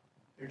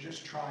 They're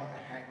just trying to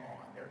hang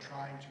on. They're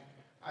trying to,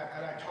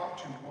 and I talked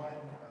to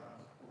one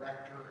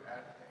rector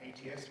at the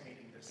ATS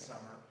meeting this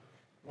summer,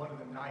 one of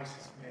the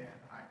nicest men.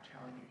 I'm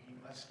telling you, he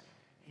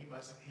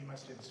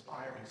must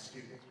inspire his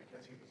students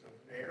because he was a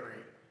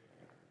very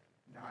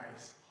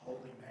nice,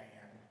 holy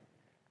man.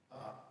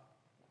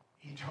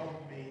 He told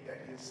me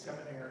that his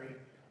seminary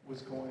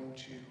was going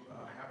to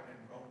have an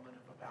enrollment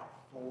of about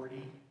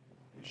 40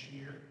 this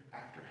year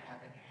after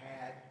having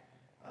had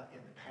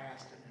in the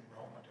past an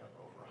enrollment of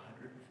over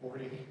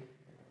 140.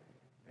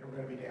 They were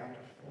going to be down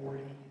to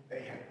 40.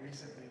 They had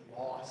recently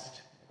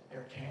lost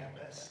their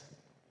campus.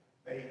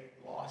 They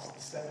lost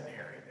the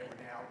seminary. They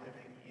were now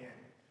living in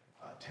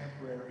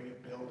temporary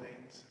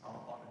buildings on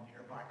a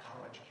nearby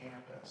college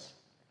campus.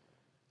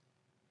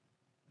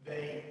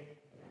 They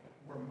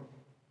were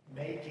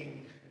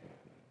making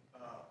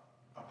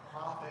a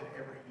profit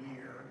every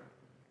year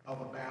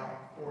of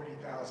about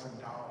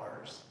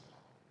 $40,000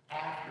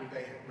 after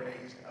they had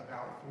raised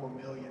about $4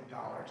 million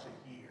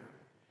a year.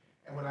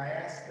 And when I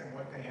asked them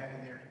what they had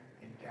in their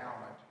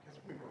endowment, because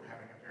we were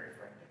having a very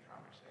friendly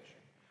conversation,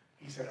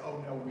 he said,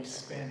 oh no, we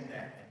spend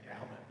that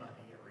endowment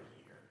money every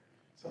year.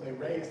 So they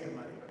raise the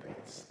money, but they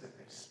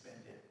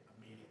spend it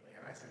immediately.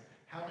 And I said,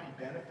 how many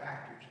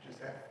benefactors does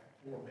that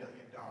 $4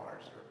 million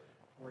or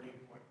 $4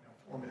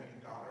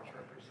 million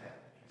represent?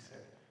 He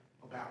said,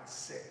 about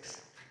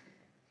 6.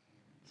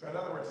 So in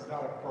other words, it's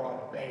not a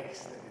broad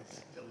base that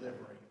is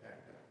delivering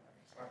that money.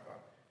 So I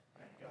thought,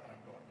 thank God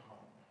I'm going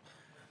home.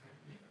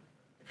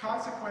 The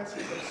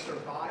consequences of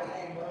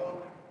survival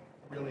mode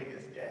really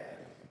is death.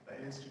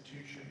 An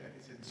institution that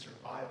is in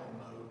survival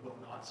mode will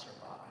not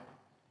survive.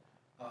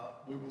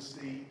 They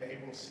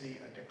will see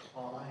a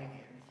decline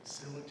in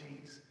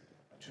facilities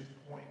to the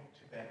point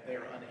that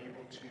they're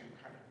unable to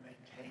kind of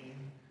maintain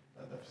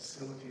the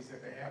facilities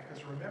that they have.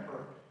 Because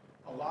remember,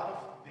 a lot of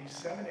these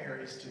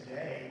seminaries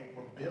today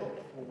were built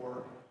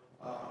for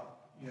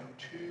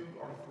 200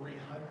 or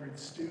 300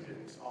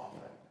 students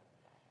often.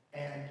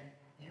 And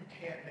you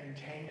can't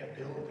maintain a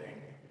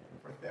building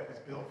that was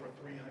built for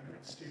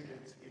 300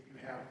 students if you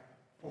have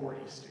 40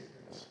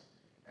 students.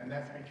 And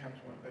that becomes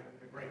one of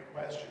the great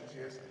questions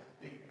is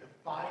the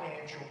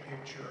financial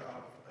picture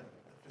of the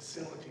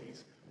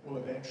facilities will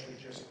eventually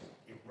just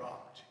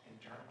erupt in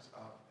terms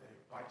of the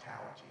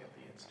vitality of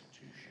the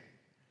institution.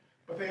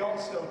 But they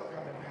also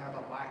kind of have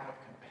a lack of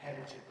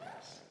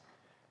competitiveness.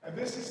 And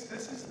this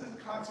is the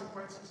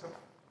consequences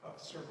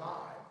of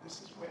survive.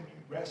 This is when you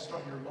rest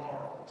on your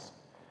laurels.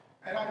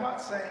 And I'm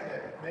not saying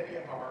that many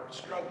of our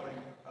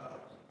struggling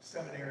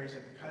seminaries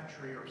in the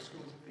country or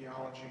schools of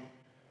theology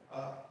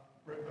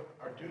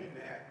are doing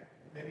that.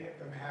 Many of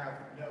them have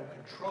no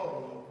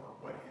control over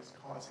what is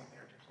causing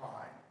their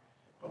decline.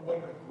 But one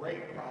of the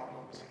great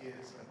problems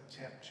is an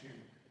attempt to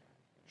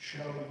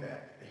show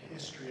that the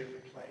history of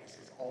the place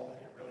is all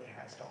that it really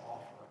has to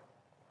offer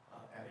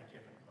at a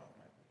given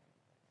moment.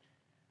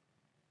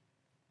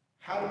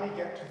 How do we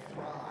get to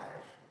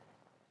thrive?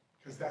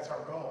 Because that's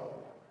our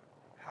goal.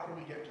 How do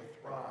we get to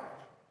thrive?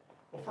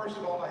 Well, first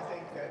of all, I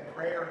think that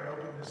prayer and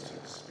openness to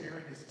the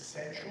Spirit is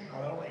essential.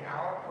 Not only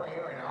our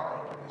prayer and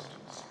our openness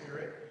to the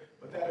Spirit,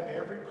 but that of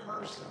every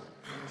person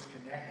who is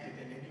connected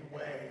in any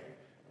way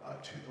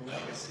to the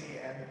legacy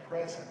and the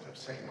present of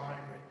Saint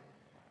Meinrad.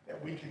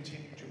 That we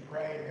continue to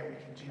pray and that we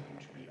continue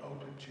to be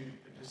open to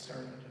the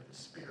discernment of the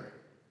Spirit.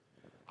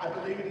 I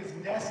believe it is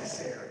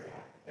necessary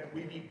that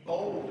we be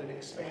bold in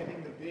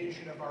expanding the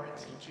vision of our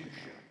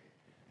institution.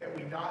 That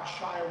we not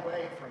shy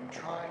away from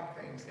trying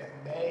things that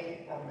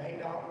may or may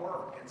not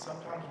work, and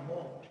sometimes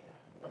won't,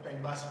 but they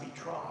must be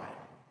tried.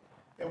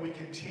 That we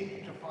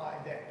continue to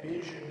find that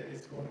vision that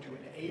is going to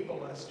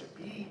enable us to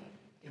be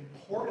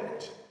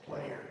important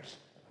players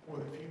for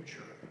the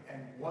future,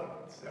 and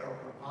ones that are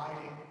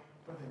providing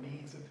for the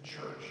needs of the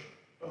church,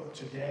 both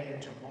today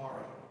and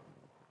tomorrow.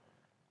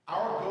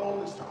 Our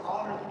goal is to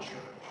honor the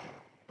church,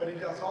 but it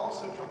is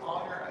also to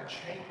honor a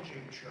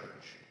changing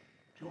church.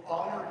 To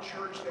honor a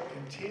church that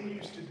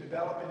continues to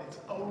develop in its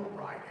own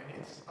right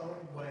and its own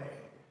way.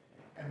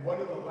 And one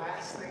of the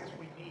last things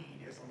we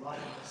need is a lot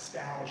of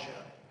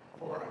nostalgia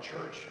for a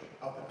church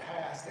of the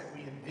past that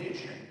we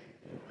envisioned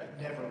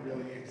but never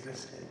really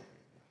existed.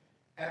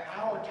 And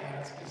our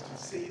task is to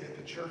see that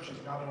the church is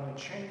not only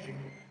changing,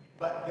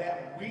 but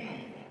that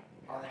we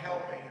are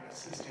helping and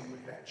assisting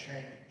with that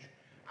change.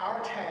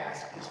 Our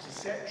task is to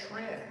set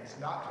trends,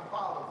 not to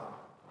follow them.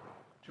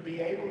 To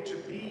be able to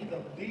be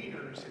the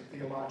leaders in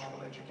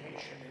theological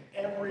education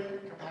in every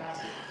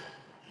capacity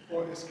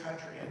for this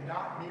country, and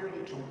not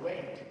merely to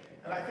wait.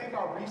 And I think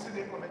our recent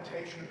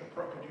implementation of the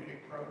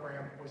propedeutic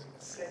program was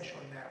essential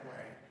in that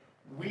way.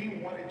 We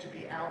wanted to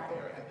be out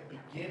there at the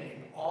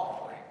beginning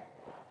offering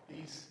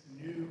these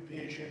new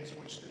visions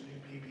which the new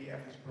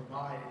PPF has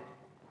provided.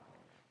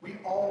 We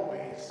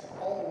always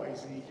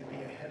need to be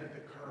ahead of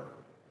the curve.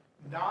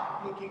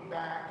 Not looking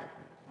back,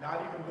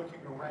 not even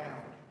looking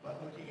around,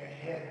 but looking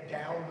ahead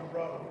down the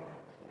road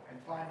and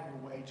finding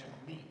a way to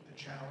meet the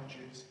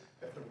challenges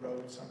that the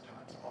road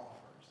sometimes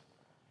offers.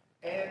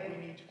 And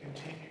we need to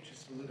continue to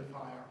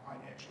solidify our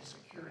financial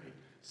security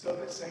so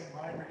that Saint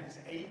Meinrad is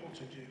able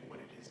to do what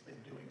it has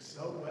been doing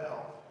so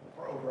well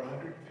for over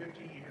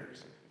 150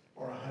 years,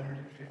 or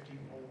 150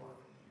 more.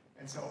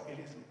 And so it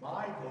is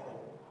my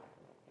goal,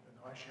 even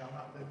though I shall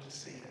not live to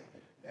see it,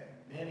 that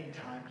many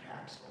time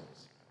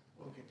capsules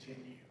will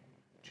continue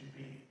to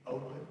be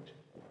opened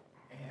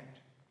and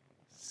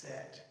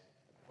set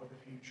for the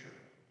future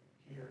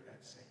here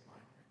at Saint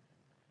Meinrad.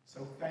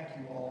 So thank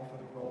you all for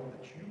the role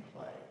that you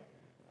play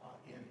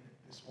in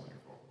this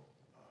wonderful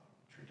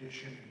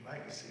tradition and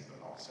legacy,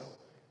 but also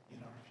in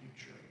our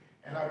future.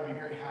 And I would be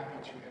very happy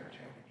to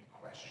entertain any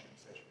questions.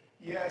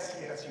 Yes,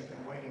 you've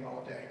been waiting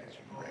all day because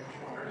you grabbed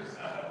yours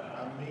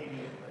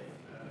immediately.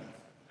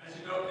 As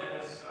you know,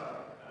 Dennis,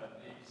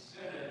 the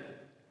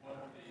Synod, one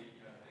of the things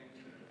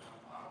that have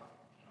come out,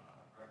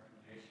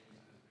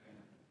 recommendations, has been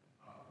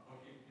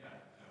looking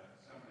at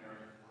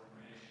seminary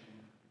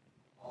formation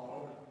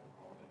all over the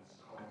world. And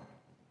so,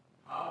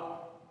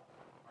 how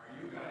are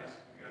you guys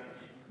going to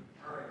be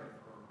preparing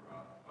for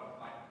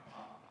what might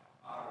come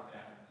out of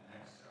that in the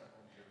next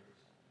several years?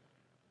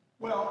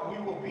 Well,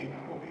 we'll be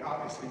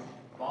obviously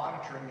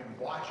monitoring and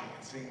watching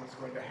and seeing what's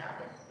going to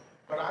happen.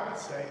 But I would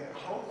say that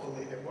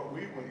hopefully that what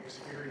we would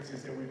experience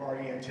is that we've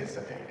already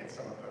anticipated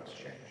some of those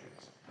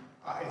changes.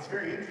 It's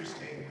very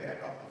interesting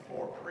that of the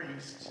 4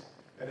 priests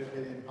that have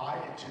been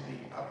invited to the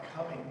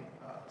upcoming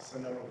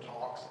synodal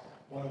talks,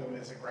 one of them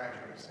is a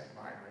graduate of Saint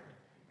Meinrad,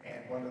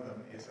 and one of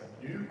them is a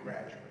new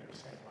graduate of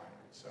Saint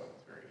Meinrad, so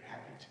it's very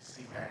happy to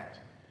see that.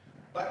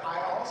 But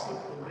I also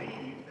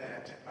believe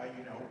that,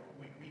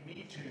 we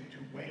need to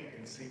wait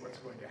and see what's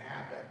going to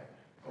happen,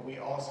 but we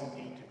also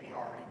need to be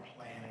already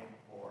planning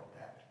for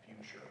that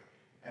future.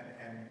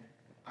 And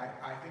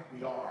I think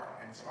we are,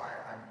 and so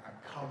I'm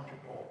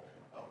comfortable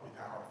with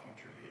our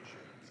future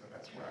vision. So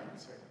that's where I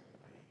would say we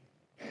would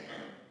be.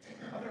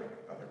 Other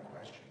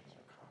questions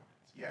or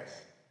comments?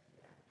 Yes?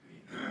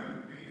 Do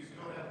you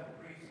still have the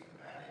priest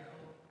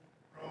sabbatical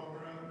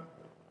program?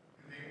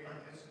 Do they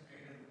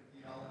participate in the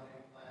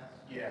theology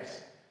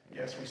class?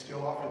 Yes, we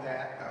still offer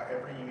that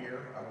every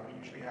year. We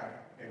usually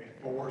have maybe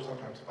 4,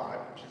 sometimes 5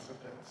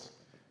 participants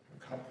who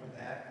come for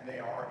that, and they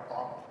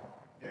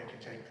can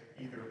take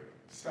either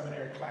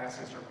seminary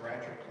classes or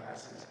graduate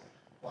classes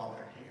while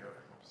they're here.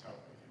 So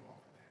we do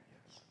offer that,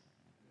 yes.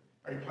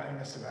 Are you planning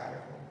a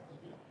sabbatical?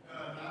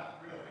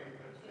 Not really,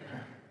 but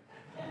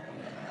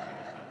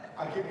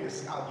I'll give you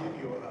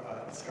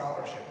a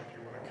scholarship if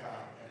you want to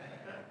come.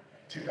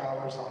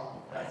 $2 off.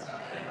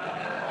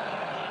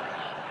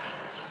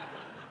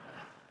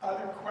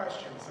 Other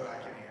questions that I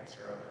can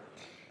answer,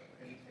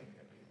 anything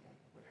that people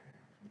would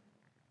have.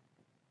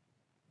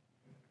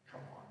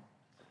 Come on.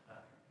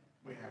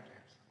 We have to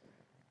have something.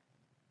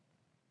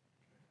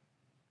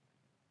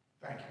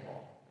 Thank you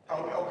all.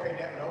 Oh, okay,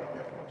 no, we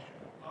have a question.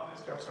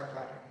 Don't start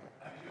clapping.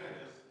 have you had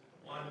just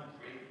one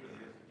trait for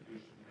the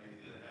institution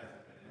maybe that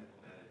hasn't been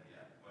implemented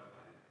yet? What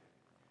might it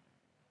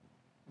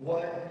be?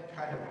 One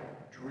kind of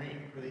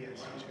dream for the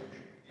institution.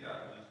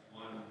 Yeah, just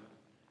one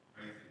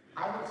crazy.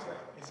 I would say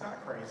it's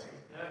not crazy.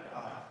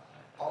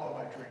 All of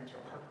my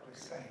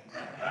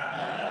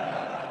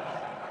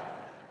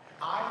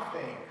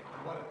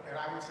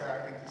I would say I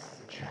think this is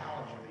a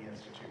challenge of the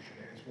institution,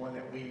 and it's one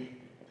that we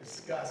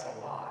discuss a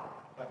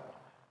lot, but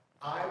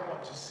I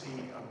want to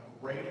see a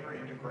greater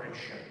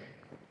integration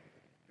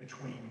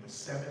between the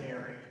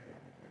seminary,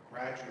 the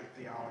graduate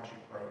theology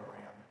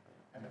program,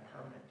 and the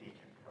permanent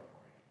deacon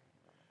program.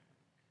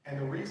 And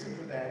the reason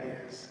for that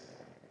is,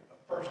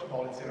 first of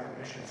all, it's in our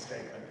mission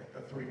statement that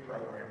the three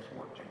programs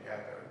work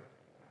together.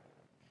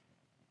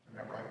 Isn't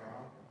that right,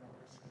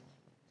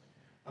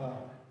 Rob?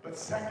 But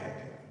second,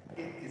 I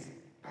think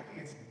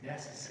it's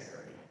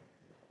necessary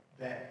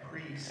that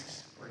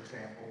priests, for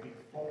example, be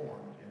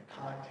formed in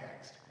a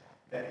context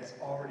that is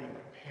already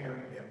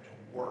preparing them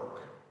to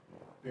work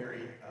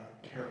very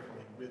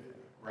carefully with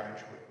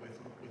graduate,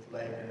 with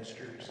lay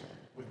ministers,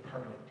 with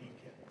permanent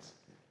deacons,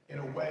 in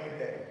a way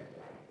that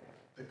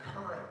the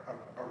current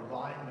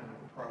alignment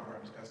of the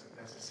programs doesn't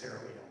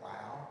necessarily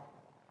allow.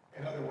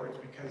 In other words,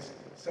 because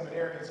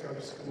seminarians go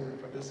to school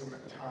for this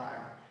amount of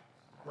time,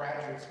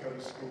 graduates go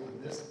to school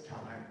in this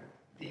time,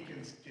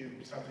 deacons do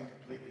something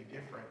completely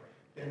different.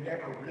 They're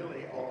never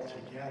really all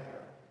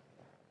together.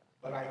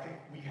 But I think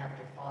we have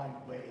to find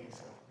ways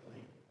of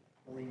really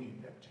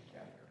bringing them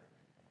together.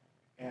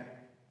 And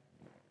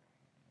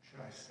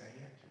should I say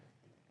it?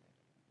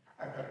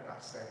 I better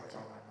not say what's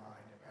on my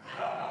mind about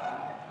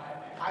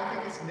it. I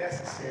think it's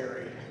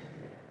necessary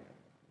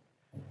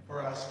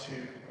for us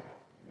to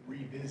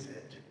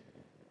revisit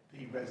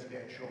the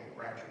residential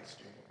graduate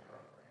student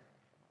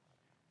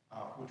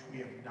program, which we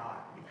have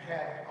not. We've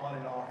had on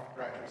and off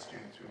graduate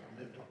students who have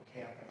lived on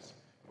campus,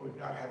 but we've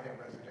not had that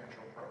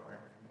residential program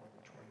for more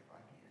than 25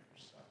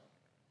 years. So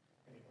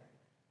anyway,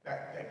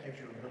 that gives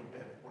you a little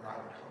bit of where I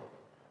would hope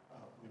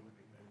we would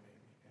be moving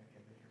in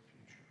the near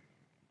future.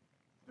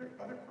 Are there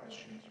other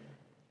questions or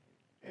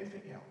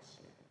anything else?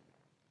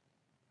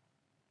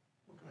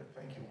 Well, good.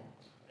 Thank you all.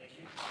 Thank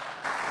you.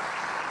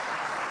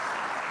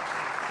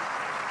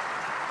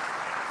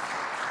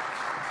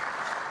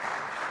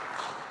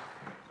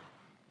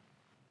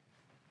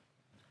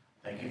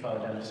 Thank you,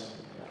 Father Dennis.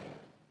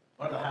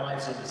 One of the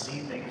highlights of this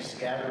evening's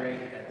gathering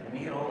at the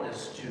meal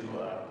is to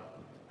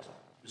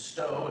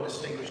bestow a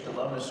Distinguished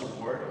Alumnus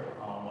Award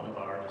on one of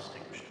our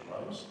distinguished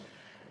alums.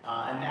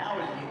 And now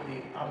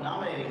the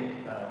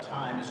nominating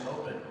time is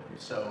open,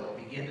 so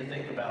begin to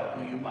think about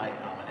who you might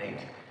nominate.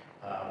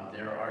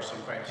 There are some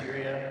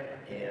criteria,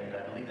 and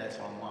I believe that's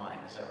online,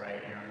 is that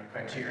right, Aaron?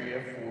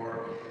 Criteria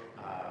for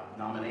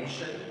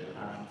nomination,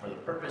 for the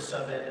purpose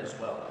of it as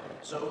well.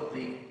 So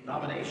the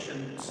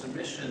nomination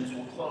submissions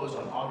will close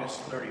on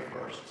August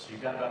 31st, so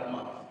you've got about a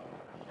month,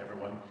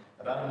 everyone,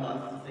 about a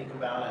month to think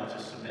about and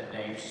to submit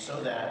names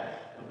so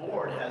that the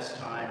board has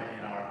time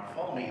in our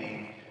fall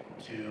meeting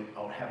to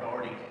have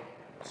already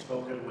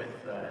spoken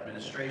with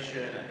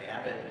administration and the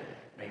abbot,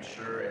 make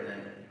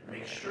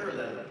sure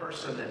that the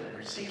person that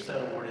receives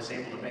that award is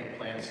able to make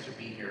plans to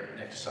be here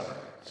next summer.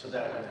 So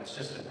that it's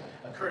just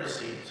a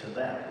courtesy to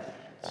them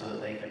so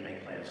that they can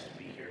make plans to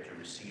be here to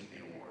receive the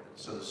award.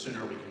 So the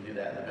sooner we can do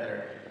that, the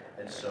better.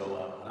 And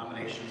so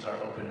nominations are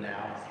open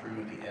now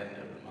through the end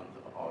of the month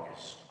of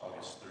August,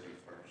 August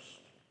 31st.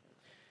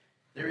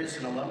 There is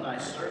an alumni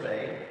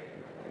survey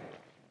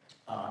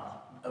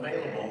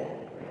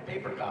available,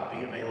 paper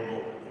copy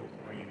available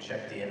where you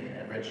checked in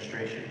at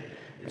registration.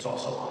 It's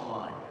also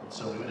online,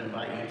 so we would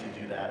invite you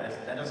to do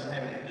that. That doesn't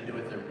have anything to do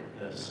with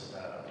this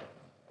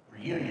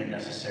reunion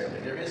necessarily.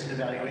 There is an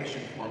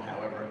evaluation form,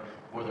 however,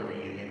 for the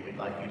reunion we'd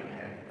like you to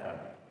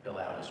fill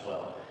out as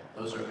well.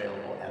 Those are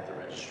available at the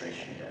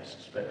registration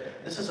desks.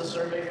 But this is a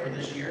survey for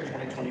this year,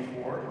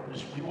 2024.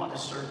 We want to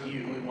serve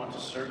you. We want to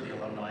serve the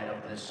alumni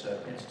of this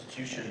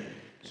institution.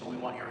 So we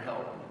want your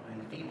help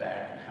and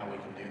feedback on how we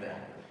can do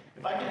that.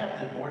 If I could have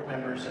the board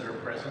members that are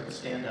present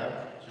stand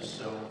up, just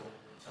so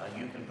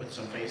you can put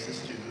some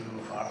faces to who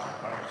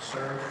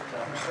served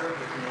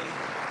the committee.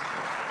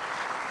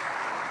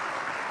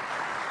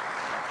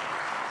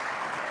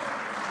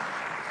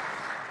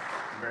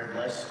 I'm very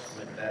blessed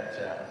with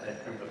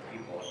that group of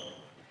people.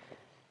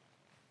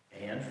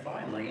 And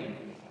finally,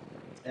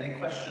 any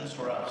questions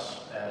for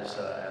us as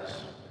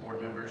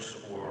board members,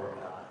 or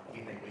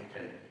anything we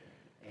can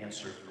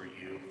answer for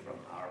you from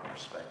our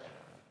perspective?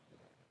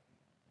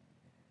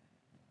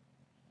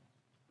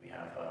 We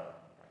have a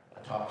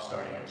talk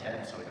starting at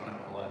 10, so we don't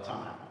have a lot of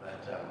time.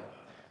 But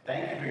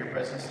thank you for your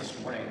presence this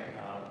morning.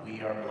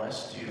 We are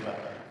blessed to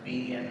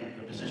be in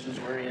the positions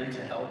we're in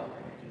to help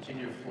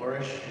continue to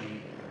flourish the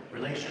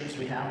relations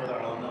we have with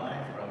our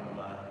alumni, from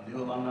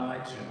new alumni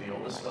to the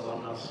oldest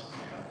alumnus,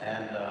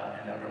 and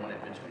everyone in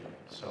between.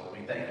 So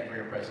we thank you for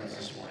your presence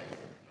this morning.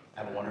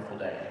 Have a wonderful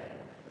day.